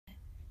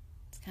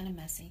kind of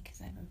messy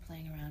because I've been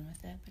playing around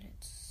with it, but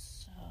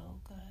it's so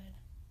good.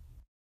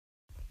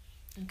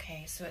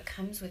 Okay, so it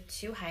comes with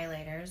 2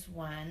 highlighters.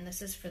 One,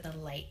 this is for the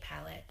light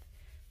palette,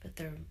 but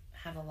they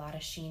have a lot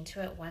of sheen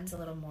to it. One's a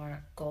little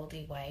more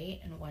goldy white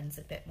and one's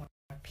a bit more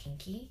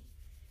pinky.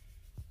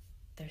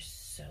 They're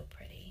so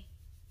pretty.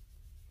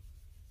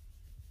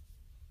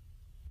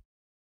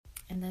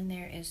 And then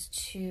there is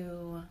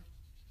 2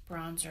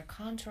 bronzer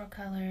contour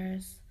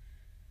colors.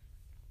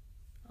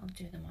 I'll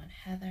do them on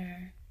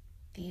Heather.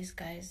 These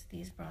guys,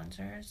 these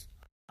bronzers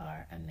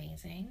are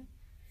amazing.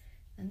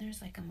 Then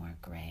there's like a more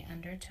gray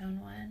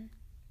undertone one.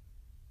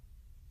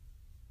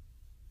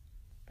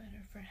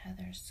 Better for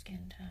Heather's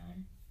skin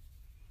tone.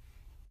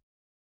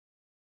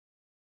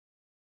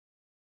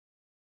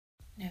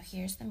 Now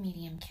here's the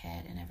medium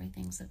kit, and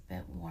everything's a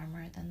bit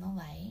warmer than the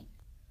light.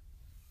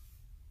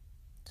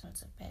 So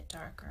it's a bit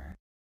darker.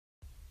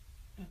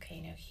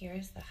 Okay, now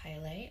here's the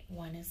highlight.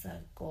 One is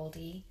a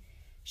goldy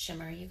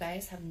shimmer. You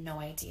guys have no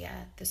idea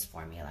this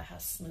formula, how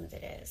smooth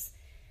it is.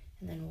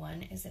 And then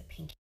one is a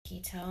pinky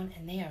tone,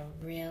 and they are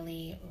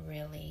really,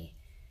 really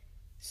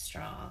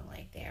strong.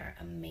 Like, they are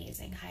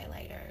amazing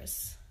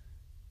highlighters.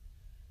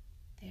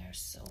 They are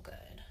so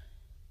good.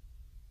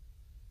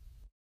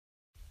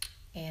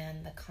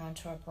 And the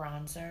contour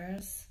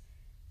bronzers,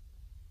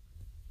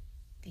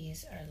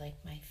 these are like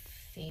my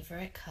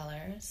favorite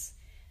colors.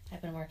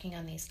 I've been working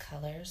on these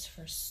colors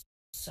for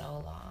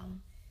so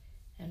long.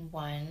 And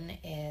one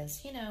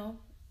is, you know,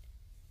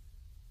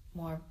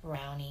 more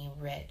browny,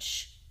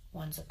 rich.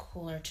 One's a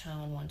cooler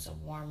tone, one's a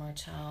warmer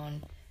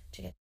tone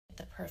to get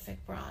the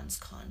perfect bronze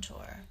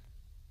contour.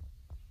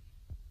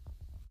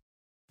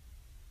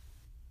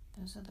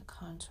 Those are the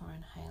contour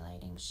and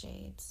highlighting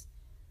shades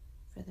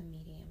for the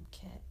medium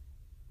kit.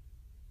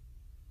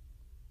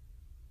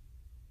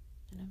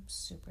 And I'm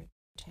super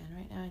tan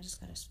right now. I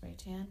just got a spray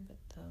tan, but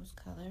those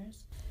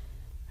colors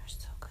are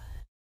so good.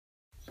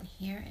 And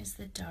here is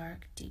the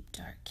dark, deep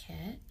dark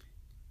kit.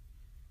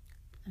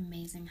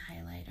 Amazing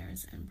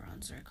highlighters and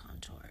bronzer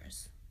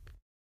contours.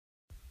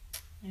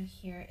 Now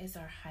here is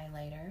our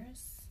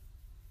highlighters.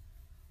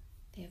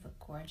 They have a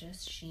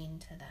gorgeous sheen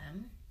to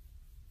them.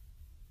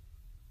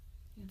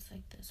 It's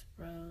like this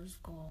rose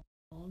gold,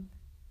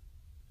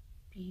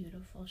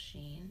 beautiful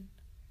sheen.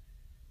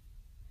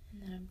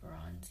 And then a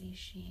bronzy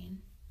sheen.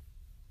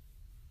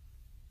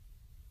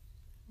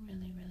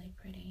 Really, really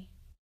pretty.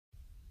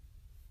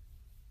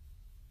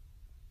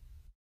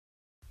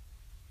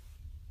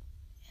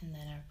 And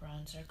then our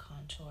bronzer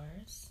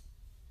contours.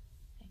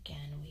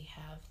 Again, we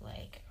have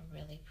like a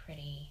really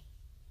pretty,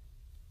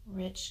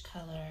 rich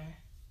color.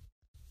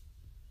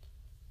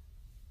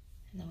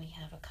 And then we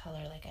have a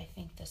color, like I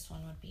think this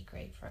one would be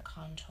great for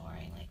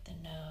contouring, like the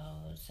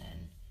nose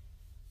and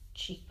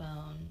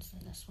cheekbones,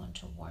 and this one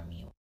to warm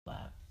you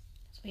up.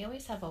 So we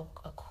always have a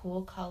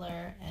cool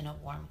color and a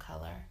warm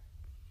color.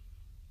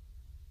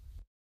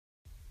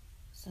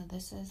 So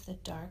this is the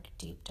dark,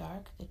 deep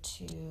dark, the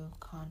 2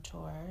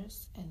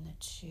 contours and the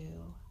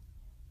 2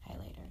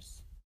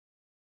 highlighters.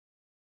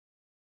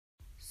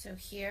 So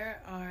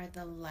here are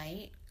the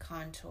light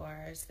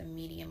contours, the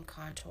medium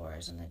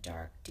contours, and the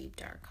dark, deep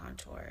dark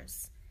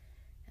contours.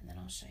 And then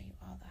I'll show you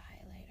all the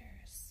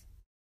highlighters.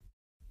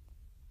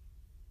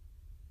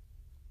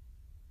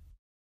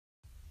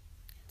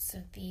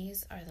 So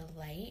these are the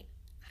light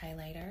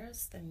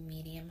highlighters, the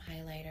medium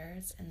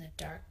highlighters, and the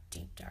dark,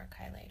 deep dark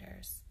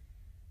highlighters.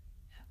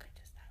 How good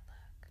does that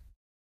look?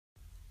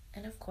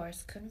 And of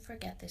course, couldn't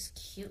forget this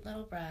cute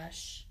little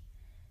brush.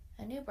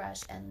 A new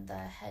brush, and the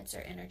heads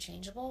are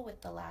interchangeable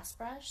with the last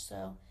brush.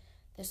 So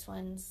this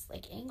one's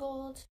like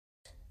angled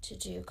to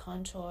do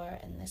contour,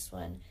 and this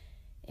one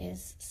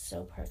is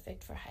so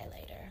perfect for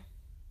highlighter.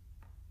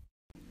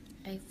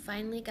 I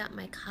finally got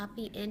my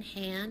copy in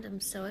hand. I'm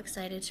so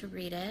excited to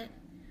read it.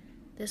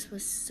 This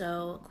was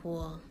so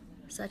cool.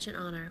 Such an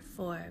honor.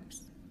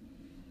 Forbes.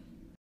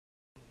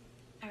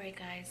 Alright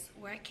guys,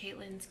 we're at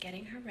Caitlin's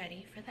getting her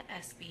ready for the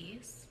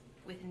ESPYs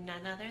with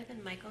none other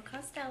than Michael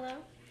Costello.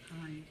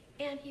 Hi.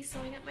 And he's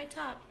sewing up my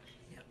top.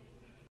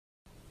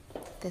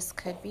 Yep. This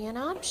could be an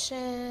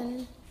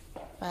option,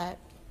 but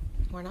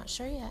we're not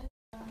sure yet.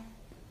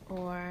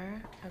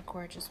 Or a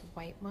gorgeous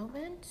white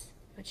moment,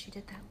 but she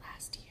did that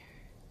last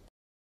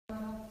year.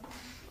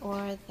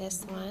 Or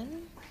this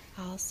one,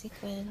 all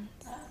sequins.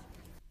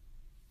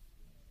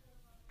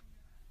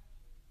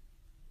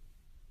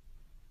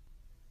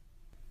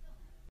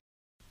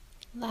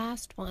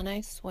 Last one,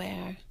 I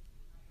swear.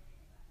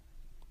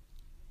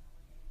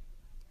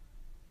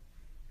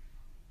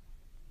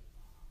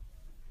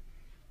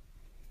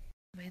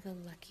 Am I the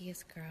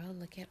luckiest girl?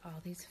 Look at all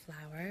these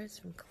flowers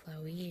from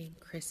Chloe and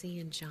Chrissy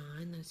and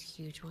John, those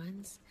huge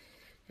ones.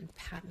 And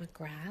Pat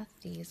McGrath,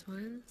 these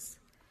ones.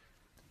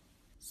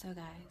 So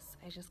guys,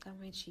 I just got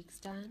my cheeks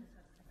done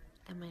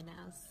and my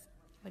nails.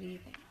 What do you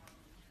think?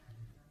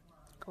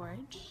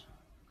 Gorge?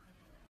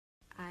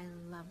 I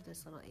love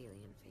this little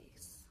alien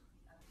face.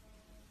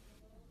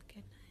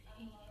 Good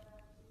night.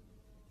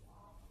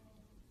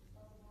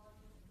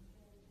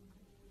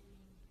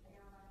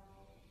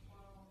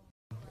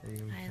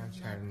 I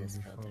love this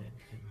filter.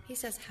 He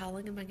says, how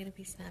long am I going to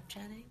be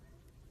Snapchatting?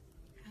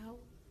 How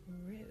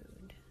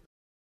rude.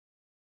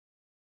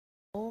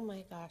 Oh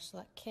my gosh,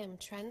 look, Kim,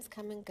 trends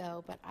come and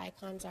go, but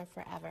icons are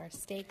forever.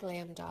 Stay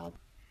glam, doll.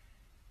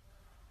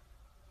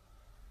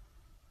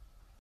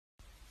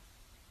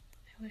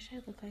 I wish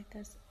I looked like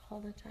this all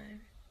the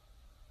time.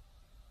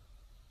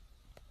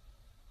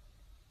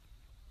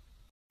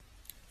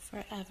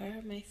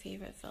 Forever, my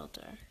favorite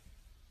filter.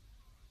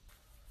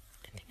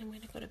 I think I'm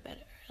going to go to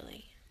bed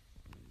early.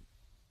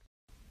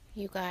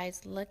 You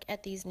guys, look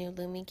at these new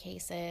Lumi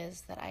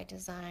cases that I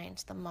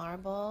designed. The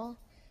marble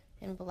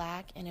in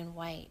black and in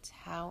white.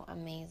 How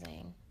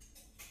amazing.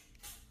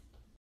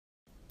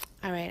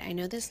 All right, I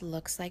know this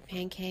looks like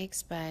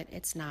pancakes, but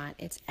it's not.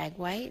 It's egg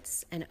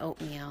whites and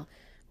oatmeal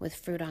with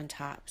fruit on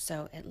top.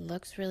 So it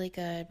looks really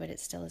good, but it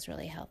still is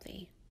really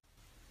healthy.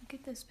 Look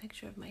at this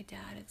picture of my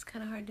dad. It's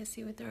kind of hard to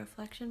see with the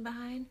reflection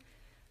behind,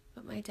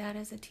 but my dad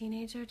as a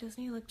teenager,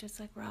 doesn't he look just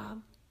like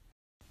Rob?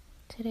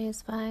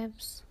 Today's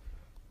vibes,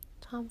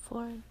 Tom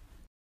Ford.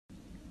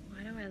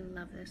 Why do I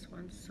love this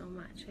one so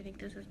much? I think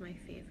this is my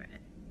favorite.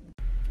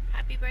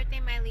 Happy birthday,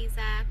 my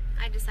Lisa.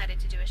 I decided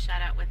to do a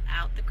shout out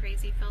without the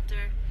crazy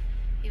filter,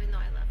 even though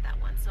I love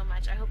that one so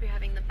much. I hope you're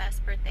having the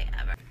best birthday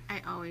ever.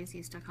 I always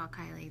used to call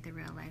Kylie the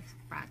real life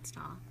Bratz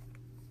doll.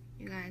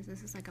 You guys,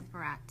 this is like a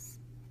Bratz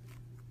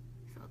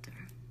filter.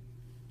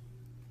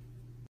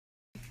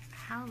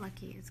 How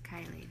lucky is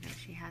Kylie that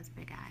she has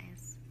big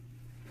eyes?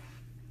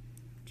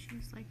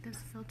 She's like this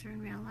filter in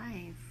real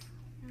life.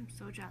 I'm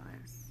so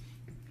jealous.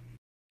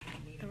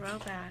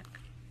 Throwback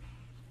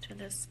to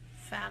this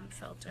fab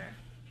filter.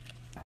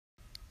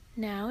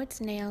 Now it's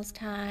nails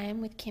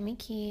time with Kimmy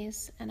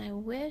Keys, and I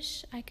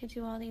wish I could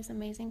do all these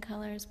amazing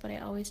colors, but I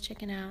always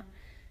chicken out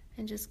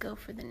and just go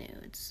for the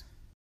nudes.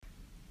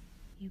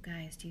 You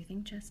guys, do you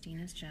think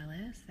Justina's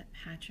jealous that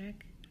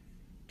Patrick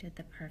did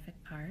the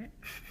perfect part?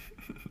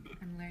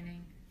 I'm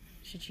learning.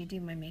 Should she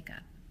do my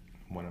makeup?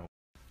 101.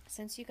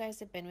 Since you guys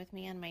have been with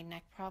me on my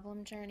neck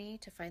problem journey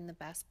to find the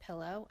best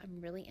pillow,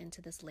 I'm really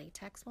into this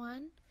latex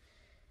one,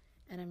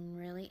 and I'm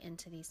really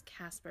into these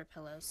Casper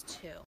pillows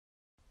too.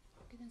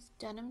 Look at this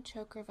denim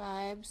choker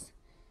vibes.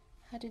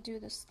 Had to do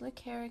the slick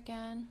hair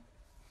again.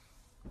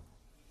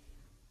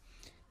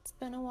 It's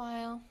been a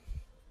while.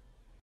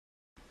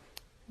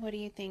 What do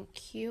you think?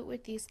 Cute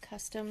with these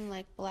custom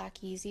like black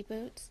Yeezy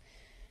boots.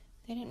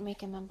 They didn't make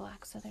them in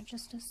black, so they're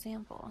just a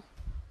sample.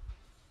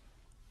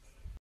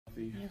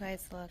 You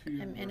guys look,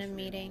 I'm in a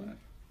meeting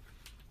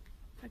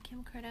for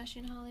Kim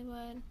Kardashian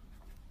Hollywood,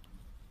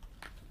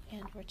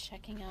 and we're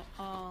checking out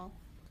all.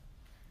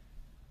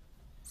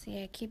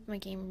 See, I keep my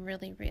game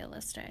really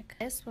realistic.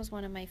 This was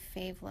one of my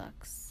fave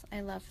looks.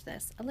 I loved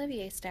this.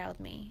 Olivier styled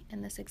me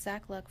in this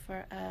exact look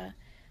for a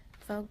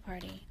Vogue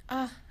party.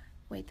 Ah,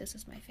 wait, this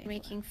is my favorite.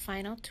 Making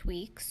final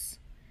tweaks.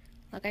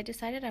 Look, I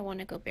decided I want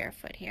to go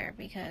barefoot here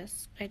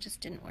because I just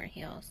didn't wear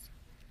heels.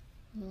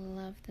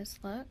 Love this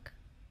look.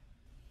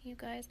 You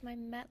guys, my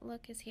Met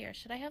look is here.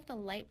 Should I have the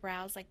light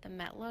brows like the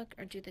Met look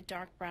or do the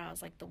dark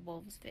brows like the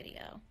Wolves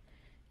video?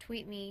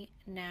 Tweet me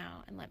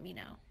now and let me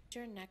know.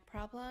 Your neck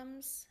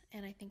problems,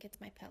 and I think it's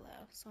my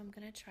pillow. So I'm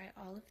gonna try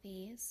all of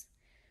these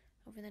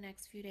over the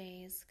next few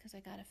days because I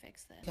gotta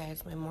fix this.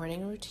 Guys, my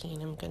morning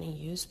routine, I'm gonna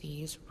use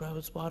these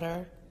rose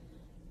water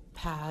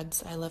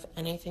pads. I love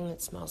anything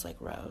that smells like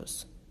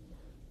rose.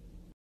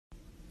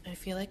 I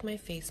feel like my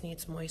face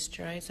needs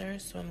moisturizer,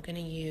 so I'm gonna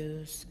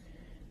use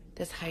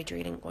this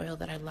hydrating oil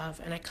that I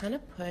love, and I kind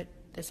of put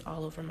this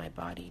all over my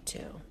body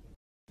too.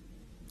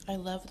 I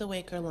love the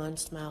way Guerlain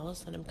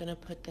smells, and I'm gonna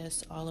put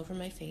this all over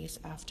my face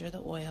after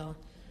the oil,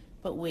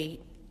 but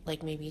wait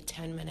like maybe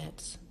 10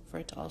 minutes for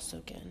it to all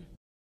soak in.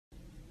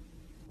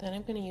 Then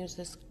I'm gonna use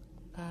this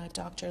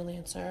Dr.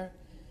 Lancer.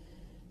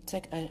 It's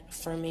like a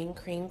firming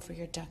cream for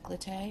your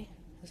décolleté.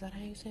 Is that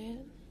how you say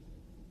it?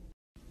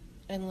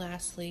 And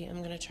lastly,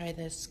 I'm gonna try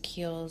this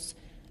Kiehl's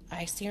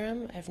eye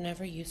serum. I've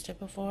never used it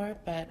before,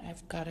 but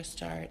I've gotta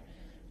start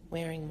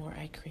wearing more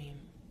eye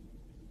cream.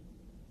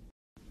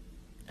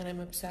 And I'm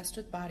obsessed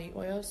with body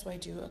oil, so I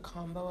do a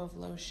combo of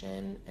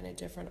lotion and a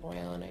different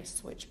oil, and I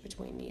switch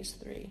between these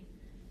three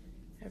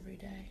every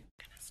day. I'm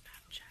gonna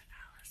Snapchat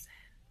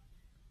Allison.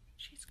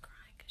 She's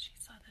crying because she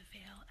saw the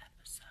Veil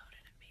episode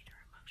and it made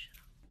her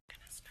emotional. I'm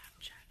gonna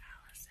Snapchat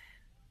Allison.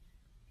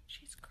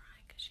 She's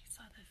crying because she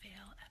saw the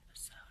Veil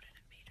episode and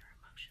it made her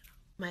emotional.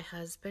 My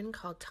husband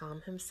called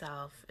Tom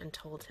himself and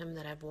told him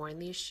that I've worn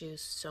these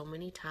shoes so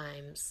many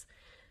times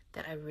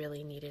that I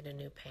really needed a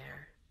new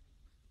pair.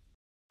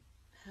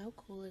 How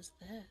cool is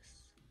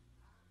this?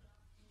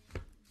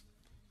 Yes.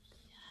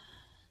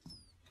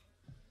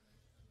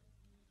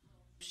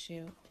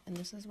 Shoot, and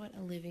this is what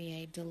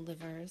Olivier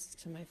delivers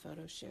to my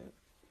photo shoot.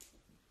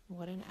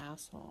 What an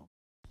asshole.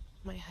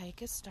 My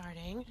hike is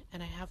starting,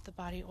 and I have the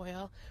body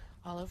oil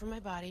all over my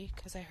body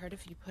because I heard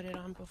if you put it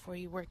on before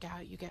you work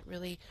out, you get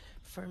really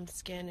firm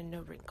skin and no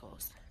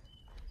wrinkles.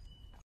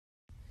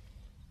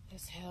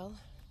 This hill.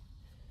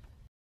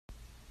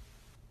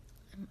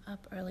 I'm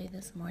up early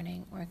this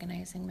morning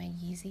organizing my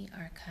Yeezy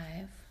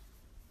archive.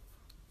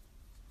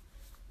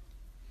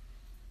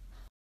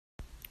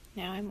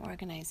 Now I'm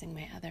organizing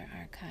my other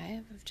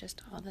archive of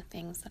just all the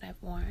things that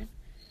I've worn.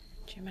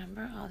 Do you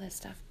remember all this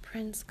stuff?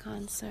 Prince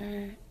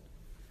concert.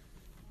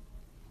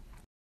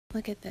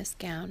 Look at this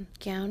gown.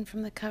 Gown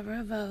from the cover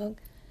of Vogue.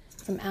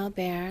 From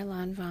Albert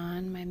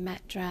Lanvin. My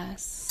Met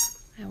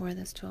dress. I wore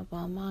this to a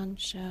Balmain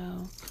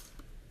show.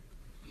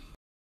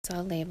 It's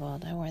all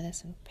labeled. I wore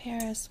this in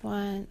Paris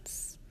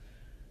once.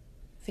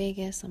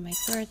 Vegas on my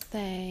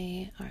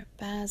birthday. Art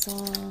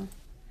Basel.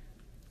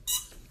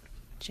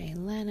 Jay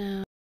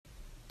Leno.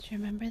 Do you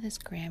remember this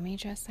Grammy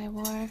dress I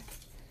wore?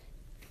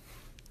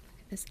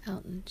 This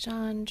Elton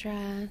John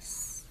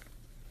dress.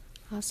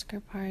 Oscar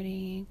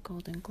party.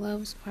 Golden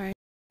Globes party.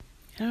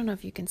 I don't know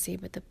if you can see,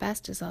 but the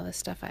best is all the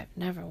stuff I've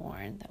never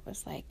worn that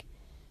was like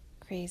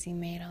crazy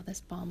made, all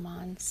this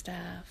Balmain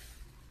stuff.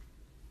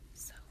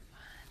 So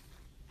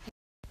fun.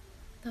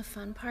 The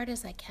fun part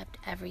is I kept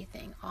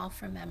everything, all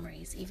for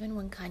memories. Even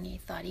when Kanye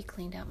thought he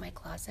cleaned out my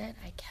closet,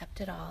 I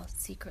kept it all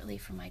secretly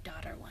for my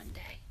daughter one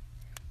day.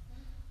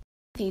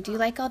 Do you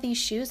like all these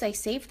shoes? I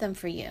saved them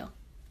for you.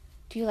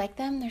 Do you like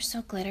them? They're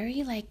so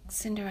glittery, like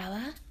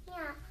Cinderella.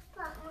 Yeah,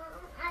 but Mom,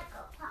 I go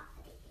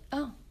potty.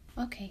 Oh,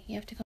 okay, you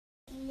have to go.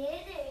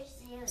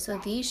 So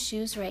these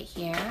shoes right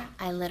here,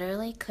 I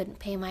literally couldn't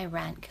pay my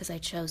rent because I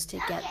chose to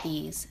get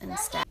these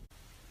instead.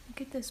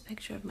 Look at this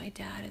picture of my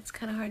dad. It's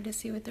kind of hard to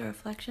see with the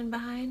reflection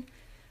behind,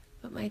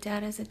 but my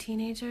dad as a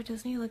teenager,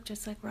 doesn't he look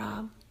just like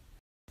Rob?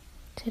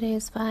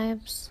 Today's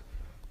vibes,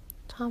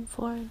 Tom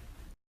Ford.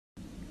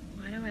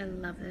 Why do I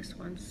love this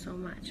one so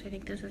much? I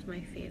think this is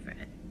my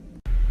favorite.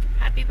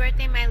 Happy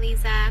birthday, my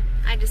Lisa.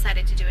 I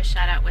decided to do a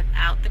shout out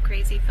without the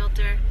crazy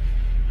filter,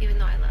 even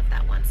though I love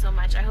that one so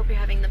much. I hope you're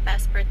having the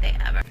best birthday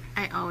ever.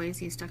 I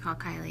always used to call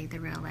Kylie the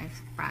real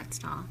life Bratz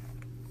doll.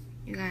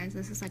 You guys,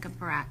 this is like a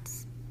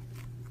Bratz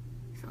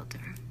filter.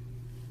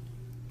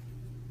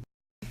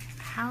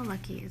 How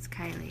lucky is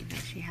Kylie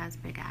that she has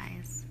big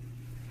eyes?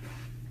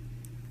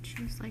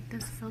 She's like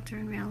this filter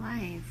in real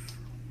life.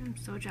 I'm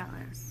so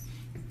jealous.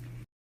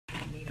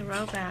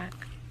 Throwback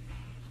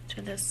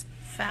to this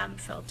fab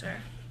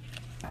filter.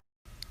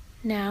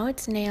 Now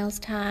it's nails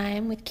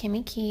time with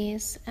Kimmy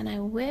Keys, and I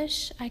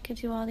wish I could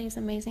do all these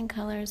amazing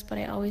colors, but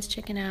I always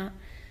chicken out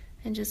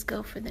and just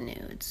go for the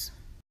nudes.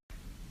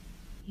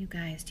 You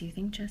guys, do you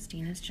think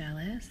Justina's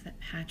jealous that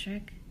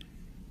Patrick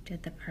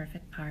did the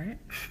perfect part?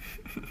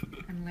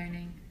 I'm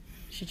learning.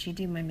 Should she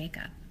do my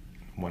makeup?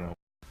 Bueno.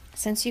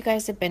 Since you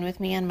guys have been with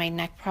me on my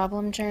neck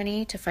problem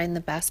journey to find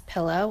the best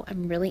pillow,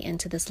 I'm really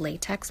into this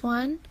latex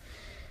one,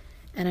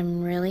 and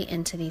I'm really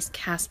into these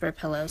Casper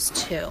pillows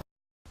too.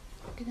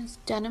 Look at this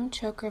denim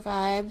choker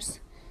vibes.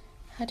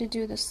 Had to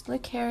do the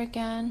slick hair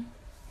again.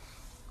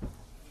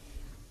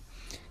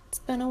 It's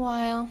been a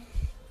while.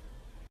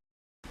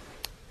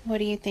 What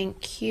do you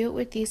think? Cute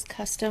with these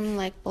custom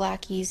like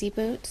black Yeezy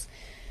boots.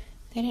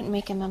 They didn't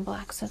make them in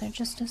black, so they're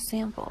just a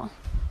sample.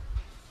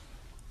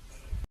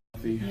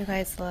 You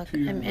guys look,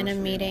 I'm in a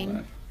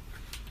meeting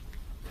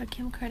for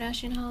Kim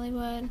Kardashian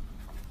Hollywood,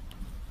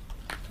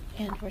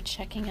 and we're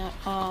checking out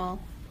all.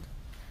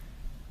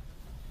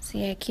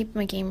 See, I keep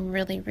my game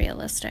really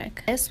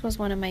realistic. This was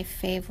one of my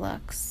fave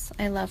looks.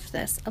 I loved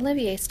this.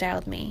 Olivier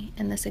styled me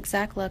in this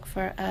exact look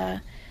for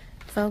a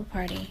Vogue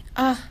party.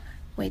 Ah,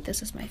 wait,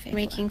 this is my favorite.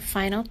 Making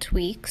final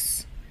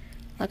tweaks.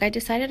 Look, I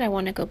decided I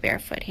want to go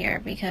barefoot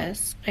here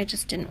because I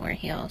just didn't wear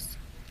heels.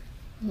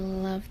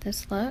 Love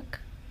this look.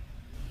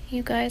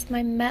 You guys,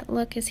 my Met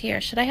look is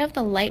here. Should I have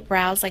the light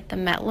brows like the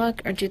Met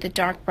look or do the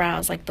dark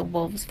brows like the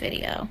Wolves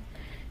video?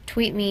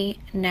 Tweet me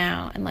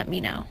now and let me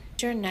know.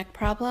 Your neck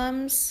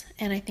problems,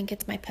 and I think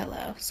it's my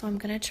pillow. So I'm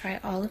gonna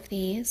try all of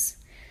these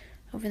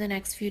over the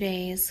next few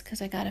days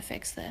because I gotta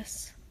fix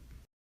this.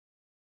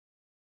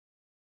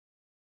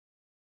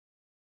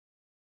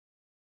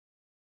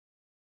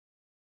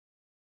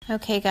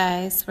 Okay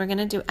guys, we're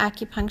gonna do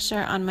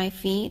acupuncture on my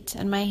feet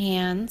and my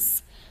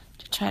hands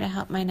to try to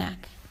help my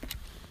neck.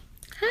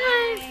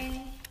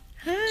 Hi.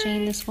 Hi.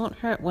 Jane, this won't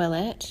hurt, will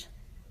it?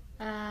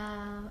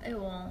 It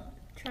won't.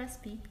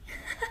 Trust me.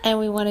 And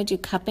we want to do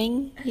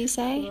cupping, you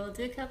say? We'll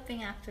do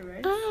cupping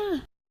afterwards.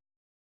 Ah.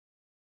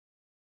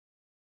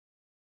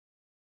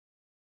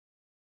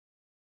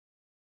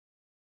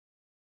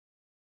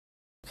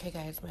 Okay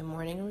guys, my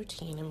morning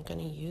routine, I'm going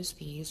to use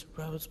these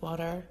rose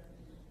water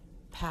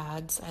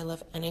pads. I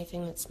love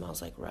anything that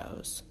smells like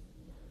rose.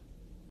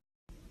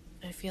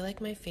 I feel like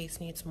my face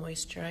needs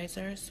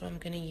moisturizer, so I'm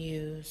going to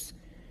use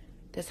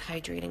this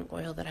hydrating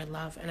oil that I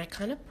love, and I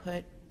kind of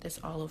put this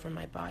all over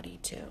my body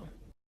too.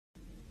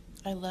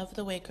 I love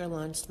the way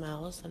Guerlain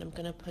smells, and I'm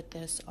going to put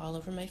this all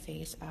over my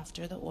face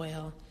after the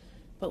oil,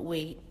 but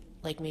wait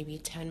like maybe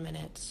 10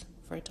 minutes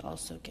for it to all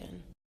soak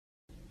in.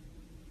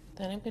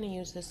 Then I'm going to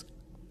use this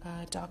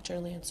Dr.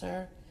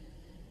 Lancer.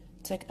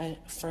 It's like a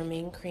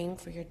firming cream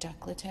for your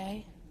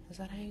décolleté. Is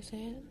that how you say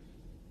it?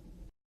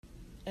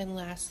 And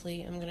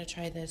lastly, I'm going to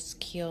try this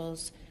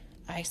Kiehl's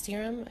eye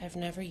serum. I've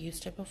never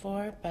used it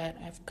before, but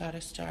I've got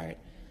to start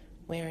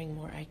wearing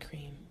more eye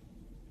cream.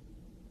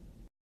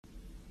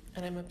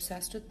 And I'm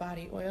obsessed with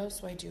body oil,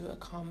 so I do a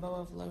combo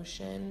of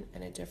lotion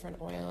and a different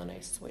oil, and I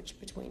switch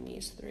between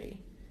these three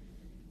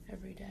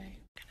every day.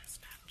 I'm gonna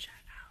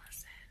Snapchat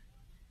Allison.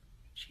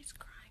 She's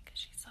crying because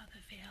she saw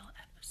the Veil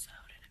episode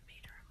and it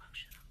made her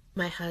emotional.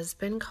 My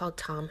husband called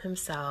Tom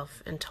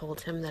himself and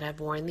told him that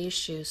I've worn these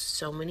shoes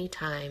so many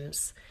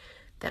times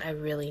that I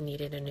really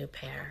needed a new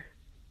pair.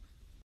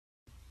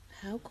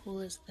 How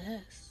cool is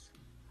this?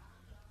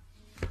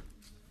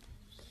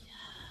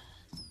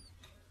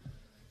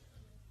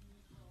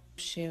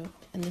 Shoot,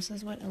 and this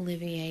is what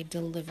Olivier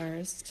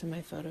delivers to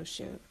my photo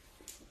shoot.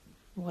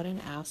 What an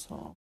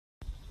asshole.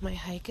 My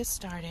hike is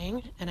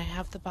starting, and I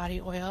have the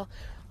body oil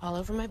all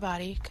over my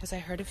body because I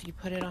heard if you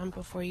put it on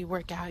before you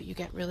work out, you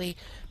get really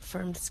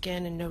firm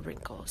skin and no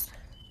wrinkles.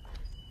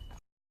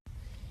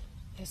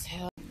 This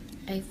hill.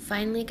 I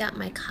finally got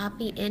my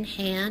copy in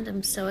hand.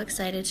 I'm so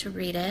excited to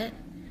read it.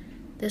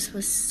 This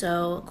was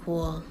so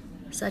cool.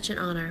 Such an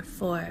honor.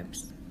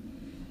 Forbes.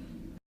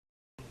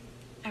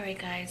 Alright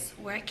guys,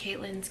 we're at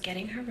Caitlin's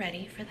getting her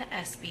ready for the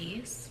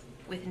ESPYs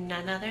with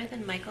none other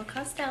than Michael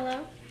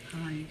Costello.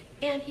 Hi.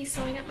 And he's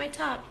sewing up my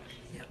top.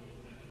 Yep.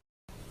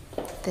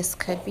 This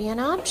could be an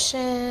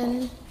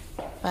option,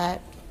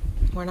 but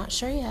we're not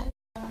sure yet.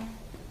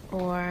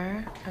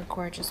 Or a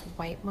gorgeous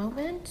white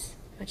moment,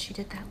 but she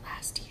did that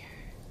last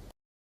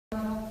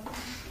year.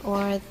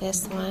 Or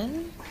this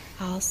one,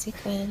 all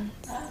sequins.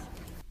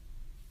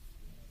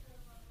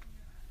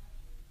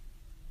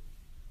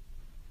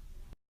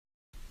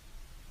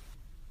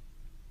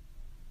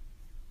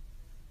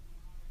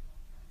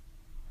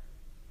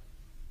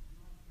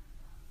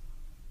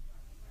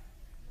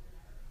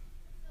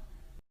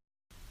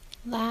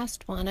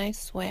 Last one, I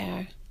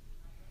swear.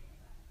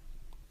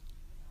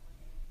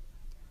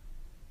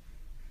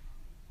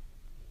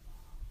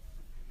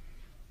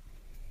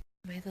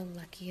 Am I the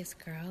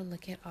luckiest girl?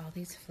 Look at all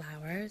these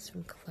flowers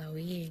from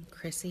Chloe and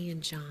Chrissy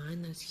and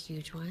John, those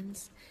huge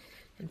ones.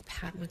 And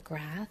Pat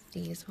McGrath,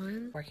 these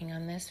ones. Working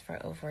on this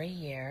for over a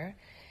year.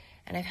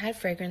 And I've had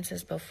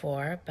fragrances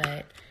before,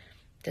 but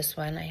this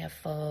one I have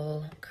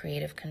full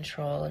creative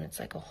control and it's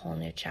like a whole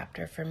new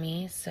chapter for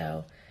me.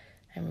 So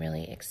I'm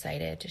really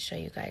excited to show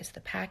you guys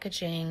the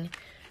packaging.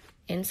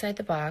 Inside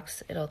the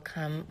box, it'll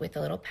come with a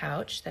little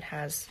pouch that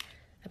has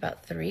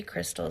about 3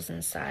 crystals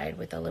inside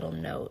with a little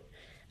note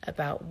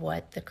about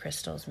what the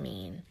crystals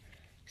mean.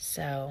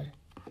 So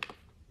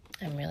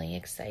I'm really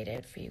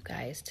excited for you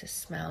guys to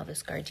smell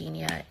this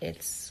gardenia.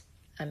 It's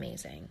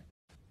amazing.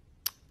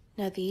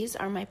 Now these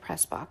are my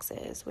press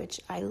boxes, which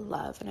I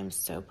love and I'm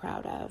so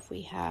proud of.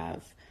 We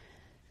have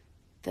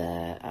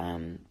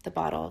the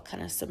bottle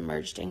kind of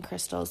submerged in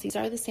crystals. These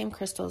are the same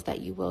crystals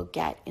that you will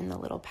get in the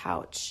little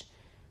pouch,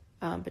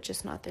 but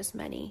just not this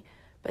many.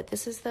 But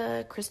this is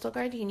the crystal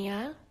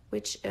gardenia,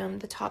 which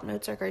the top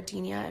notes are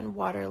gardenia and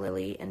water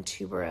lily and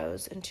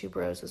tuberose. And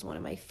tuberose is one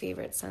of my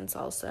favorite scents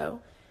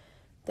also.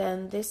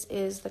 Then this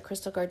is the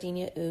crystal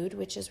gardenia oud,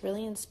 which is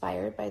really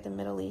inspired by the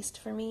Middle East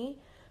for me,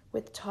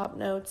 with top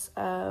notes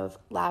of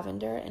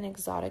lavender and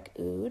exotic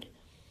oud.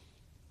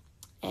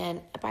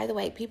 And by the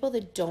way, people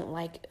that don't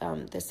like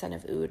the scent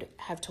of oud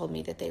have told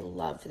me that they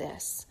love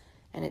this.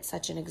 And it's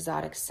such an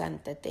exotic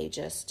scent that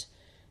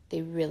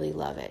they really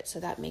love it. So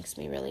that makes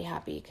me really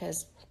happy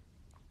because,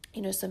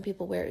 you know, some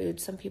people wear oud,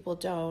 some people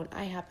don't.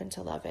 I happen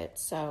to love it.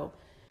 So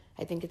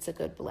I think it's a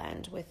good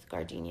blend with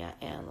gardenia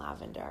and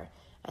lavender.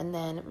 And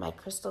then my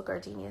crystal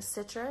gardenia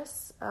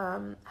citrus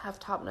have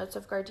top notes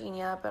of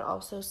gardenia, but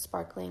also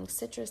sparkling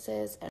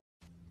citruses. And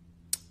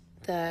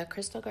the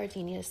crystal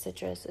gardenia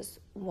citrus is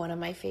one of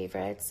my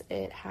favorites.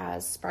 It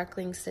has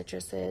sparkling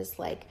citruses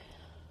like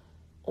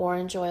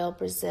orange oil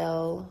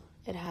Brazil.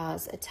 It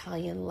has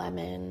Italian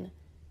lemon,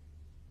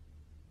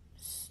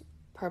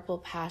 purple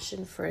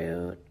passion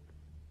fruit.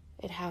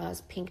 It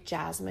has pink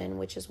jasmine,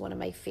 which is one of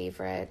my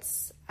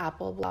favorites,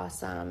 apple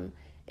blossom.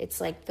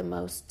 It's like the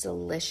most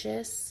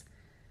delicious,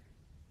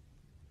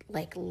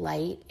 like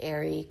light,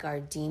 airy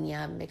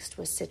gardenia mixed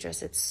with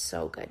citrus. It's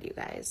so good, you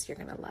guys. You're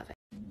gonna love it.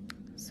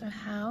 So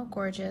how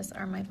gorgeous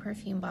are my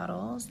perfume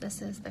bottles?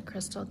 This is the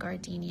Crystal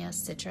Gardenia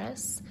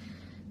Citrus.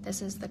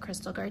 This is the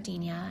Crystal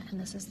Gardenia, and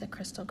this is the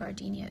Crystal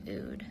Gardenia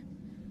Oud.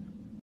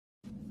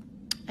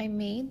 I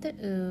made the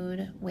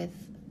oud with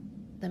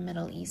the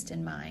Middle East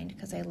in mind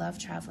because I love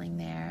traveling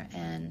there,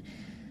 and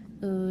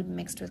oud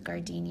mixed with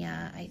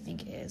gardenia I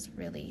think is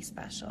really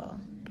special.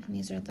 And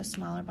these are the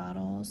smaller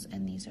bottles,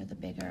 and these are the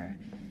bigger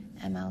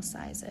ml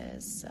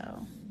sizes.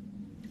 So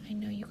I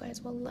know you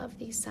guys will love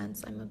these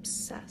scents. I'm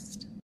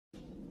obsessed.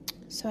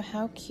 So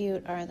how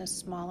cute are the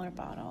smaller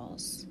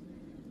bottles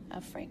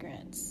of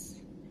fragrance?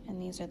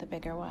 And these are the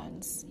bigger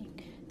ones.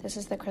 This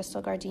is the Crystal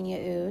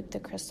Gardenia Oud, the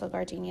Crystal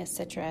Gardenia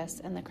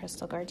Citrus, and the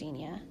Crystal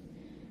Gardenia.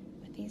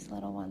 But these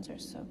little ones are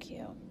so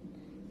cute.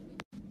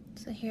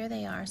 So here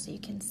they are, so you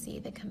can see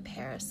the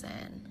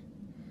comparison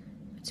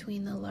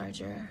between the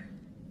larger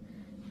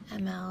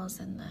mLs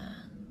and the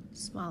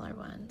smaller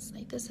ones.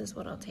 Like, this is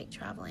what I'll take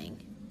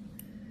traveling.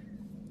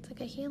 It's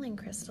like a healing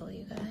crystal,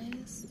 you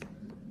guys.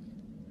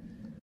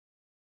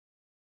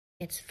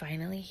 It's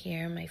finally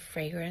here, my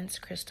fragrance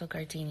crystal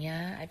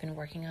gardenia. I've been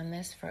working on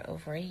this for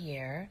over a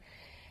year,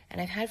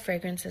 and I've had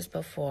fragrances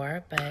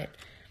before, but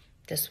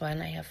this one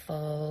I have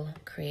full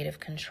creative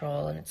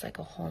control, and it's like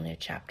a whole new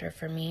chapter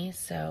for me.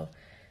 So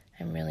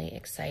I'm really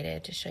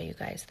excited to show you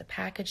guys the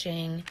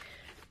packaging.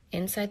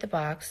 Inside the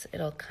box,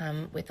 it'll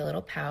come with a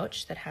little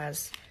pouch that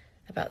has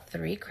about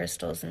 3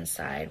 crystals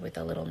inside with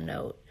a little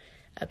note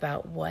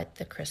about what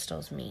the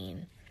crystals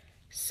mean.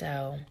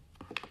 So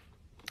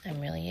I'm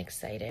really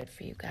excited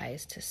for you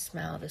guys to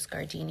smell this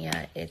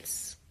gardenia.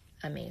 It's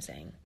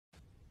amazing.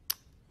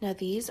 Now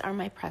these are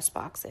my press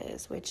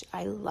boxes, which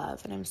I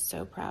love and I'm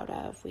so proud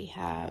of. We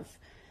have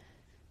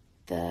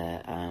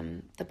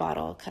the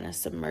bottle kind of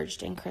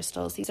submerged in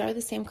crystals. These are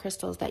the same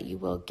crystals that you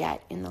will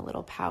get in the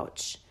little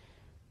pouch,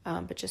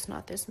 but just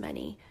not this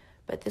many.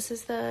 But this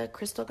is the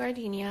crystal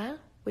gardenia,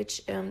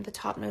 which the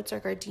top notes are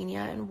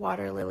gardenia and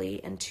water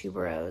lily and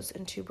tuberose.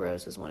 And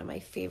tuberose is one of my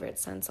favorite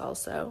scents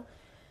also.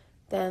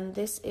 Then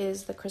this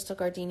is the crystal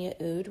gardenia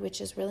oud,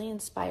 which is really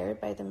inspired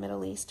by the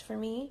Middle East for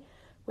me,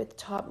 with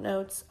top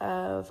notes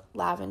of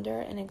lavender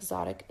and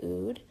exotic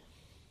oud.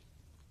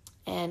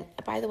 And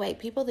by the way,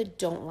 people that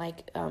don't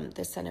like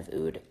the scent of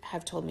oud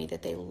have told me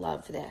that they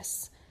love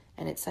this.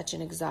 And it's such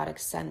an exotic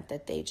scent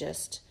that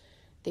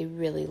they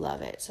really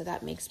love it. So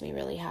that makes me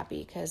really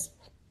happy because,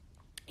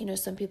 you know,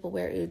 some people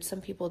wear oud, some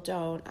people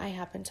don't. I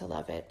happen to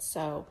love it.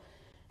 So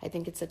I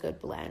think it's a good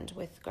blend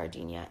with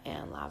gardenia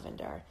and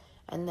lavender.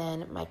 And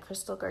then my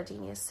crystal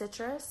gardenia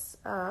citrus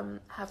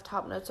have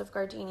top notes of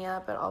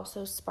gardenia, but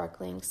also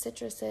sparkling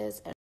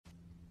citruses. And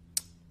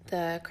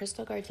the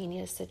crystal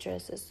gardenia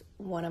citrus is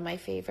one of my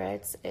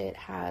favorites. It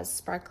has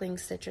sparkling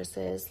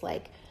citruses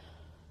like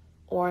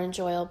orange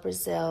oil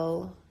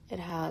Brazil. It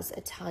has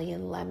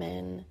Italian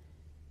lemon,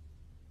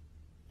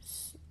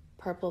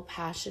 purple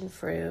passion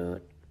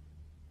fruit.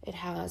 It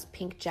has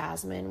pink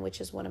jasmine,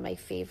 which is one of my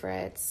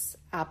favorites,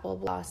 apple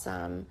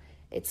blossom.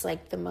 It's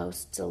like the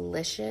most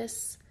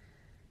delicious,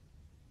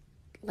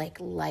 like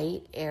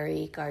light,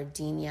 airy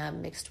gardenia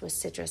mixed with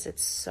citrus.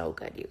 It's so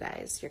good, you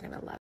guys. You're going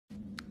to love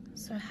it.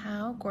 So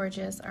how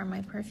gorgeous are my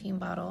perfume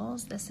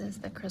bottles? This is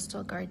the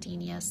Crystal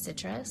Gardenia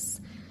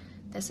Citrus.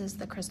 This is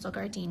the Crystal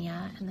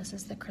Gardenia, and this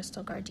is the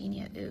Crystal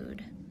Gardenia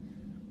Oud.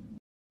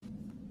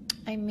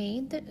 I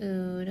made the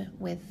oud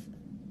with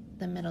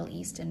the Middle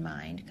East in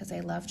mind because I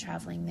love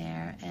traveling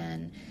there,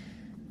 and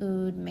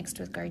oud mixed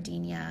with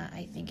gardenia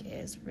I think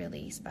is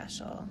really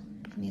special.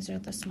 And these are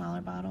the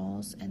smaller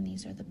bottles and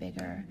these are the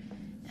bigger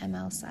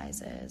ml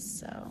sizes,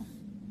 so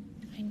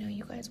I know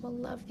you guys will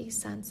love these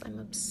scents. I'm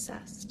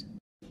obsessed.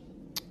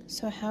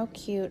 So how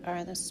cute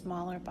are the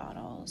smaller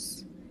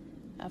bottles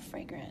of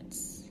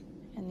fragrance?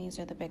 And these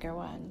are the bigger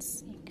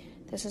ones.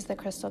 This is the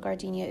Crystal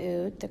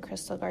Gardenia Oud, the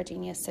Crystal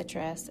Gardenia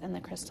Citrus, and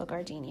the Crystal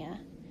Gardenia.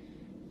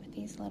 But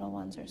these little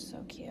ones are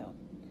so cute.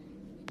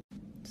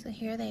 So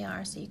here they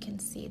are, so you can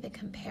see the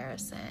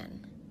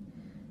comparison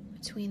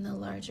between the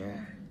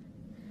larger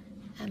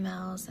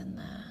mLs and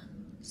the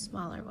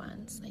smaller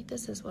ones. Like,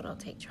 this is what I'll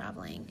take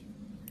traveling.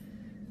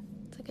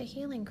 It's like a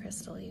healing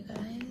crystal, you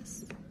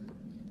guys.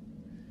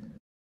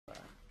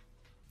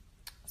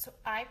 So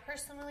I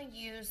personally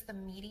use the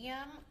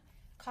medium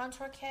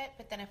contour kit,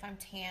 but then if I'm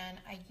tan,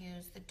 I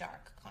use the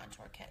dark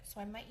contour kit. So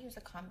I might use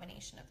a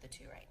combination of the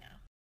two right now.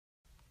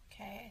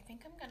 Okay, I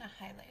think I'm gonna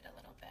highlight a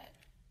little bit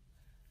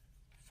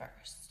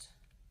first.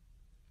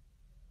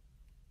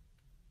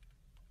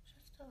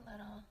 Just a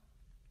little.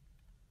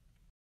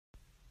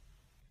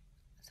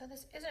 So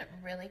this isn't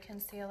really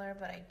concealer,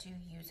 but I do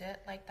use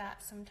it like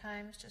that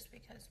sometimes just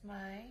because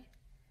my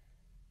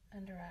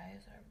under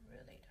eyes are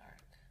really dark.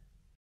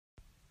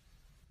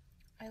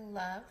 I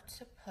love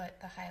to put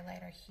the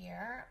highlighter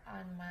here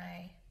on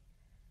my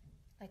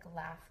like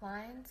laugh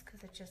lines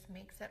because it just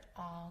makes it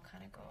all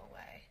kind of go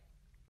away.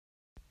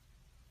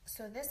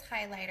 So this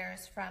highlighter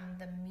is from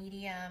the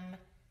medium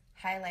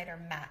highlighter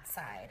matte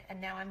side, and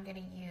now I'm going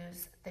to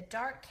use the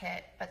dark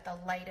kit but the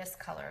lightest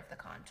color of the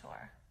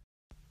contour.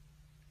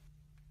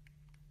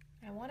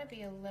 I want to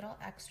be a little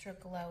extra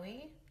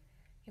glowy.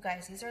 You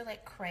guys, these are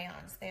like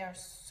crayons. They are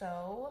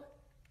so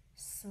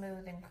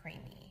smooth and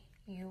creamy.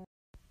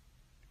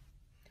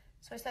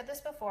 So I said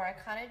this before, I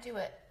kind of do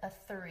it a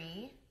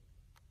 3.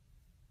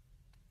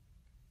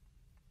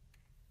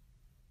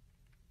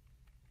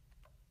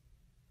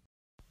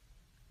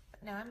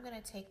 But now I'm going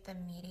to take the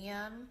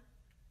medium,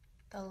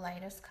 the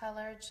lightest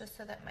color, just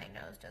so that my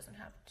nose doesn't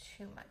have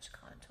too much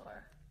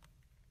contour.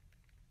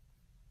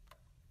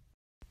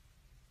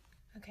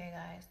 Okay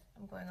guys,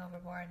 I'm going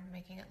overboard and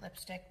making it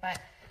lipstick, but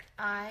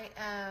I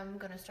am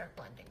going to start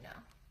blending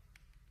now.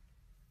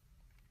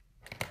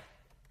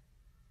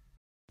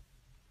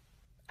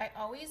 I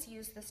always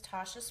use this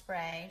Tasha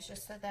spray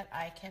just so that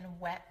I can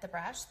wet the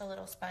brush, the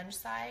little sponge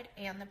side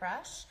and the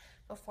brush,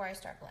 before I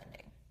start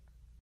blending.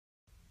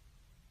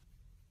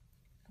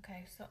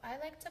 Okay, so I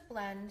like to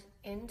blend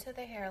into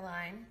the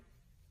hairline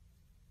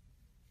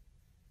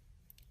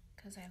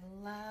because I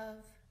love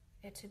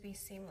it to be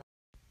seamless.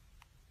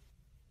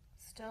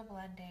 Still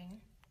blending.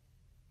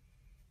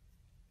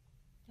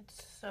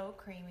 It's so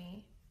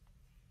creamy.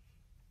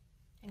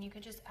 And you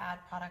could just add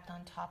product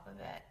on top of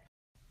it.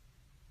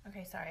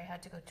 Okay, sorry, I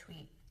had to go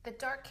tweet. The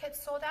dark kit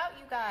sold out,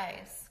 you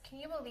guys. Can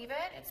you believe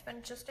it? It's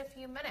been just a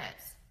few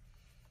minutes.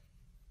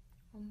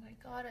 Oh my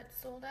God,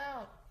 it's sold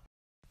out.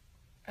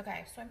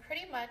 Okay, so I'm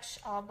pretty much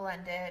all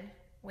blended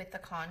with the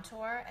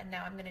contour, and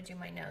now I'm gonna do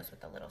my nose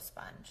with a little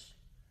sponge.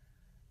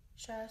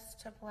 Just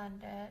to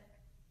blend it.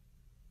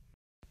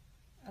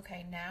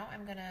 Okay, now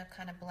I'm gonna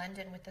kind of blend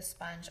in with the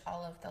sponge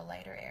all of the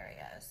lighter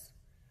areas.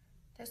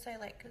 This I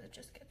like because it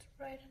just gets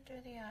right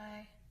under the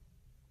eye.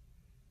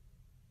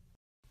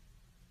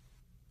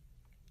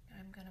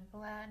 I'm gonna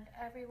blend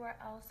everywhere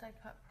else I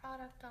put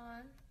product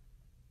on.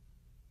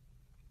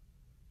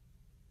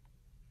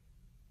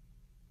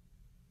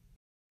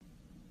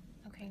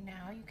 Okay,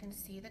 now you can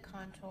see the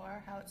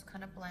contour, how it's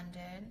kind of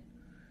blended.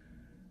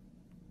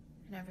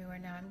 And everywhere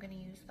now I'm gonna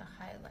use the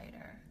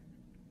highlighter.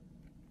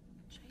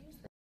 Should I use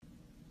this?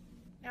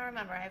 Now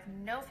remember, I have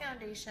no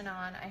foundation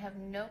on, I have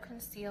no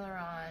concealer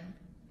on,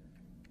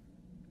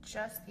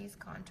 just these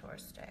contour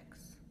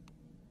sticks.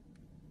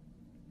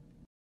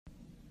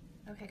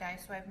 Okay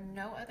guys, so I have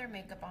no other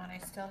makeup on. I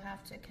still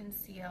have to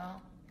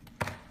conceal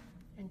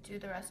and do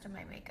the rest of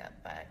my makeup,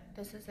 but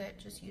this is it,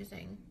 just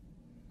using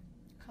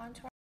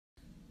contour.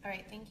 All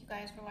right, thank you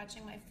guys for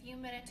watching my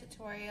few-minute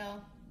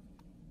tutorial.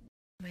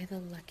 Am I the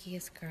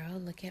luckiest girl?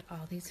 Look at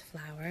all these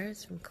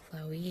flowers from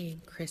Chloe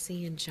and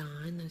Chrissy and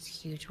John, those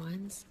huge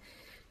ones.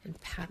 And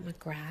Pat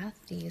McGrath,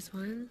 these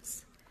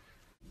ones.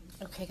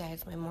 Okay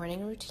guys, my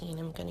morning routine,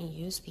 I'm gonna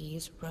use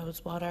these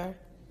rose water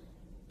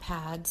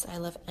pads. I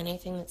love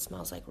anything that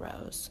smells like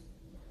rose.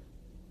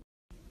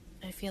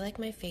 I feel like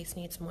my face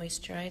needs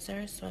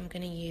moisturizer, so I'm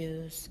gonna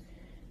use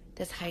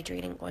this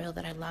hydrating oil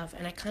that I love,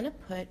 and I kind of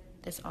put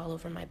this all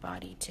over my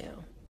body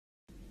too.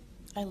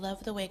 I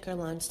love the way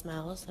Guerlain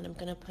smells, and I'm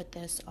gonna put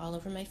this all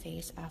over my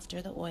face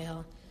after the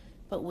oil,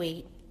 but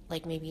wait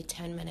like maybe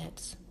 10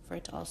 minutes for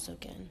it to all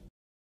soak in.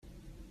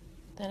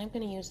 Then I'm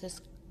gonna use this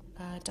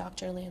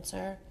Dr.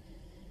 Lancer.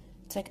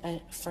 It's like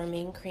a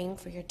firming cream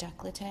for your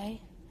décolleté.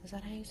 Is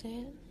that how you say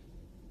it?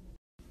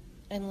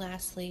 And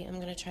lastly, I'm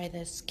gonna try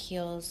this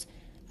Kiehl's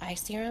eye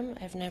serum.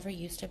 I've never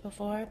used it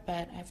before,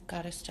 but I've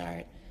gotta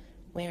start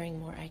wearing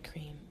more eye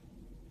cream.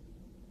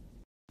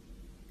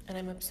 And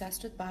I'm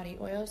obsessed with body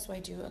oil, so I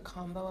do a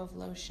combo of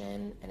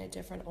lotion and a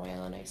different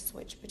oil, and I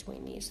switch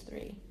between these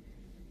three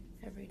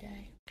every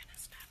day. I'm gonna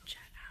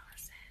Snapchat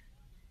Allison.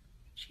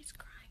 She's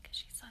crying because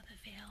she saw the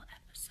Veil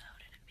episode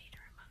and it made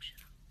her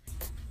emotional.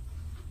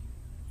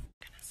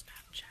 I'm gonna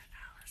Snapchat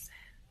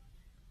Allison.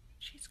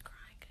 She's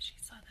crying because she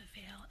saw the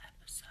Veil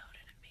episode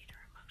and it made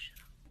her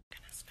emotional. I'm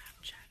gonna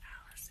Snapchat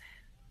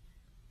Allison.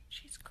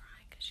 She's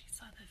crying because she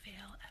saw the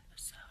Veil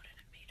episode and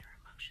it made her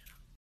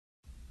emotional.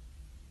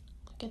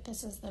 Look at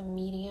this, is the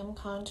medium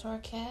contour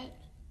kit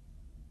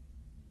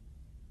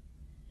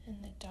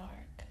in the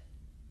dark.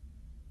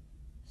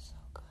 So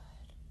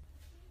good.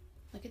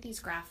 Look at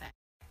these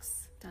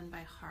graphics done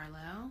by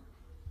Harlow.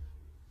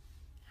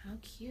 How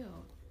cute.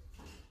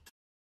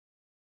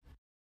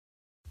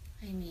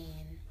 I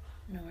mean,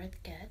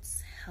 North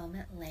gets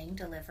Helmut Lang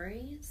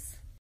deliveries.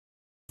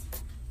 I'm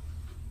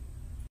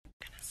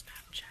gonna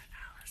Snapchat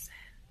Allison.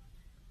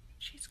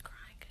 She's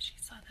crying because she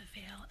saw the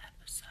Veil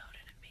episode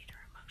and it made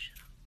her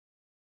emotional.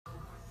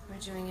 We're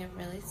doing it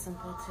really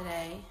simple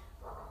today.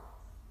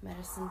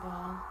 Medicine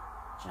ball,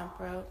 jump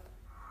rope,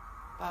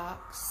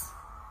 box,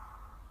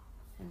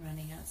 and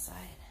running outside.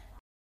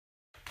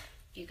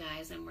 You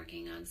guys, I'm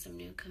working on some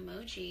new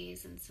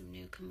Kimojis and some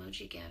new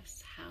Kimoji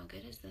gifts. How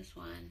good is this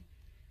one?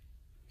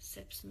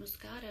 Sips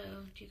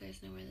Moscato. Do you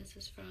guys know where this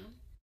is from?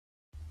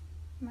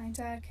 My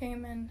dad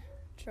came and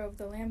drove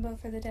the Lambo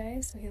for the day,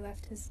 so he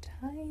left his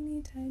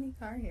tiny, tiny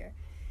car here.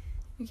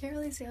 You can't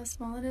really see how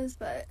small it is,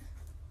 but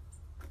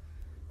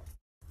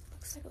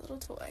looks like a little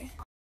toy.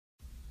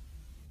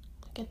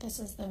 Look at this,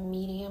 is the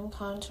medium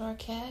contour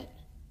kit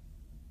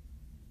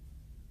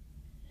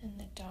in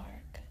the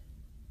dark.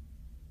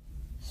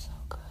 So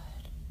good.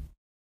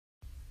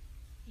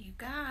 You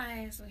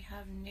guys, we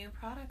have new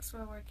products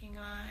we're working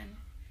on.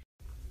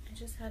 I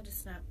just had to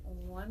snap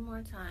one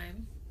more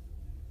time.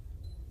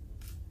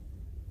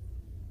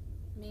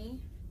 Me?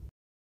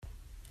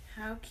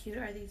 How cute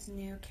are these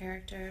new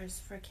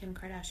characters for Kim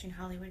Kardashian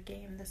Hollywood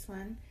Game? This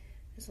one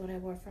is what I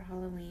wore for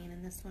Halloween,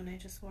 and this one I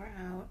just wore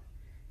out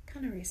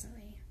kind of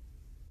recently.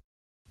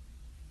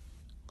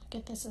 Look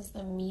at this, is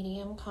the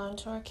medium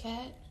contour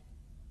kit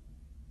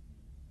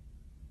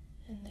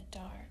in the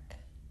dark.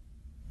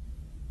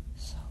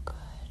 So good.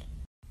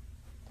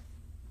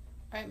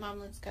 All right, Mom,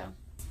 let's go.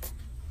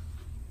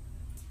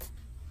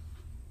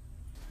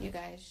 You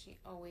guys, she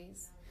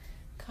always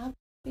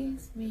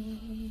copies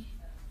me.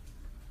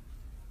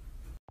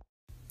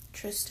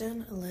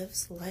 Tristan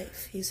lives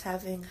life. He's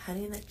having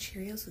Honey Nut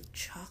Cheerios with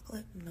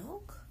chocolate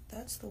milk.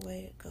 That's the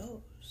way it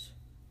goes.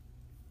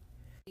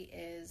 He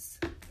is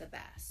the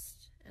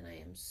best, and I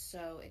am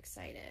so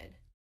excited.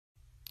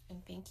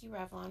 And thank you,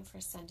 Revlon, for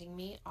sending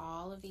me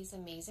all of these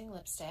amazing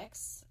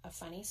lipsticks. A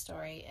funny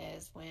story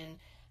is when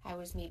I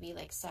was maybe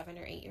like 7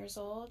 or 8 years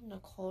old.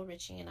 Nicole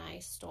Richie and I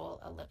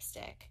stole a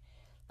lipstick,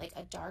 like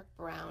a dark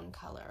brown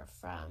color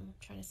from, I'm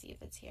trying to see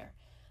if it's here.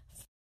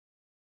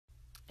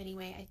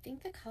 Anyway, I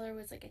think the color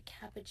was like a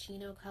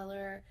cappuccino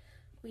color.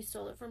 We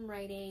stole it from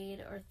Rite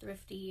Aid or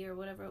Thrifty or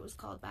whatever it was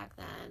called back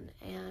then.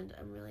 And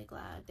I'm really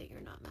glad that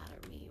you're not mad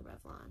at me,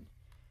 Revlon.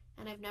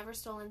 And I've never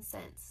stolen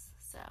since.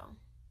 So,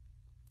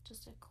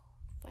 just a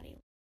funny.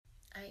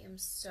 I am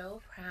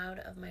so proud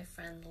of my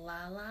friend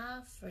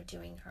Lala for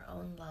doing her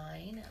own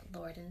line at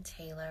Lord &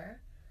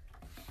 Taylor.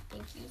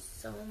 Thank you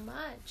so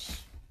much.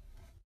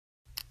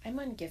 I'm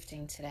on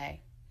gifting today.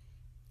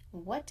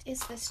 What is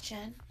this,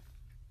 Jen?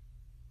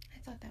 I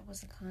thought that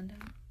was a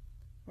condom.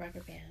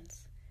 Rubber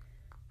bands.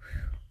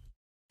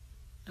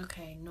 Whew.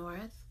 Okay,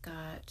 North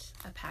got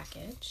a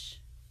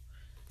package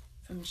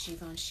from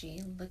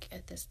Givenchy. Look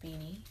at this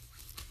beanie.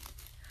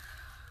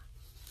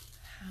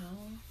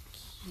 How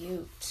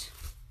cute.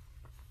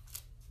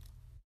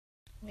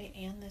 Wait,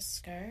 and this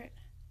skirt?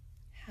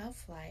 How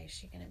fly is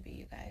she gonna be,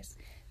 you guys?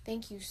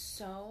 Thank you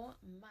so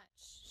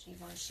much,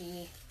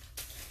 Givenchy.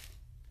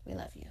 We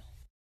love you.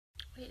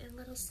 Wait, and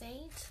Little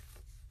Saint?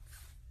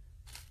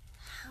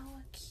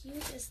 How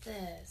cute is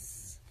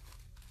this?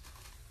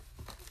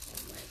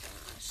 Oh my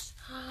gosh.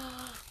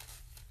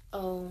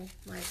 Oh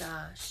my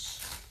gosh.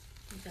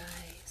 You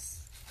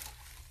guys.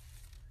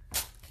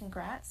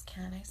 Congrats,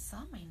 Ken. I saw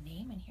my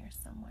name in here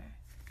somewhere.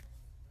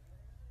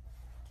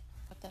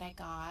 That I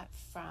got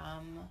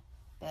from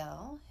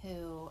Bill,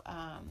 who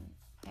I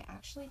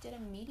actually did a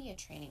media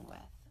training with,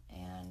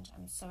 and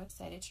I'm so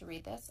excited to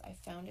read this. I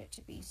found it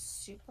to be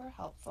super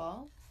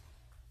helpful,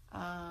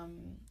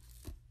 and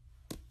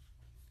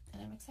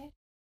I'm excited.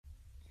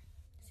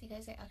 See,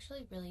 guys, I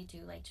actually really do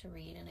like to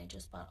read, and I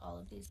just bought all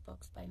of these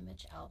books by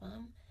Mitch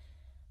Albom.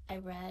 I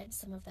read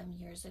some of them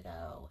years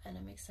ago, and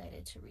I'm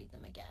excited to read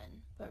them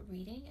again. But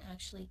reading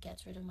actually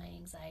gets rid of my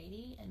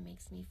anxiety and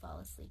makes me fall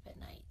asleep at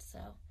night, so...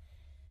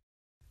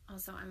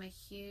 Also, I'm a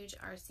huge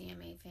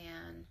RCMA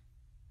fan.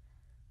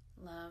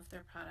 Love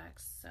their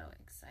products. So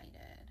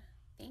excited.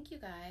 Thank you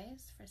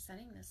guys for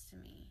sending this to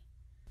me.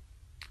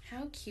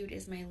 How cute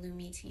is my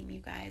Lumi team,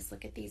 you guys?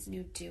 Look at these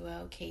new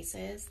duo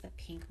cases. The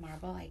pink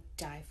marble, I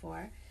die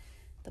for.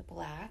 The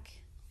black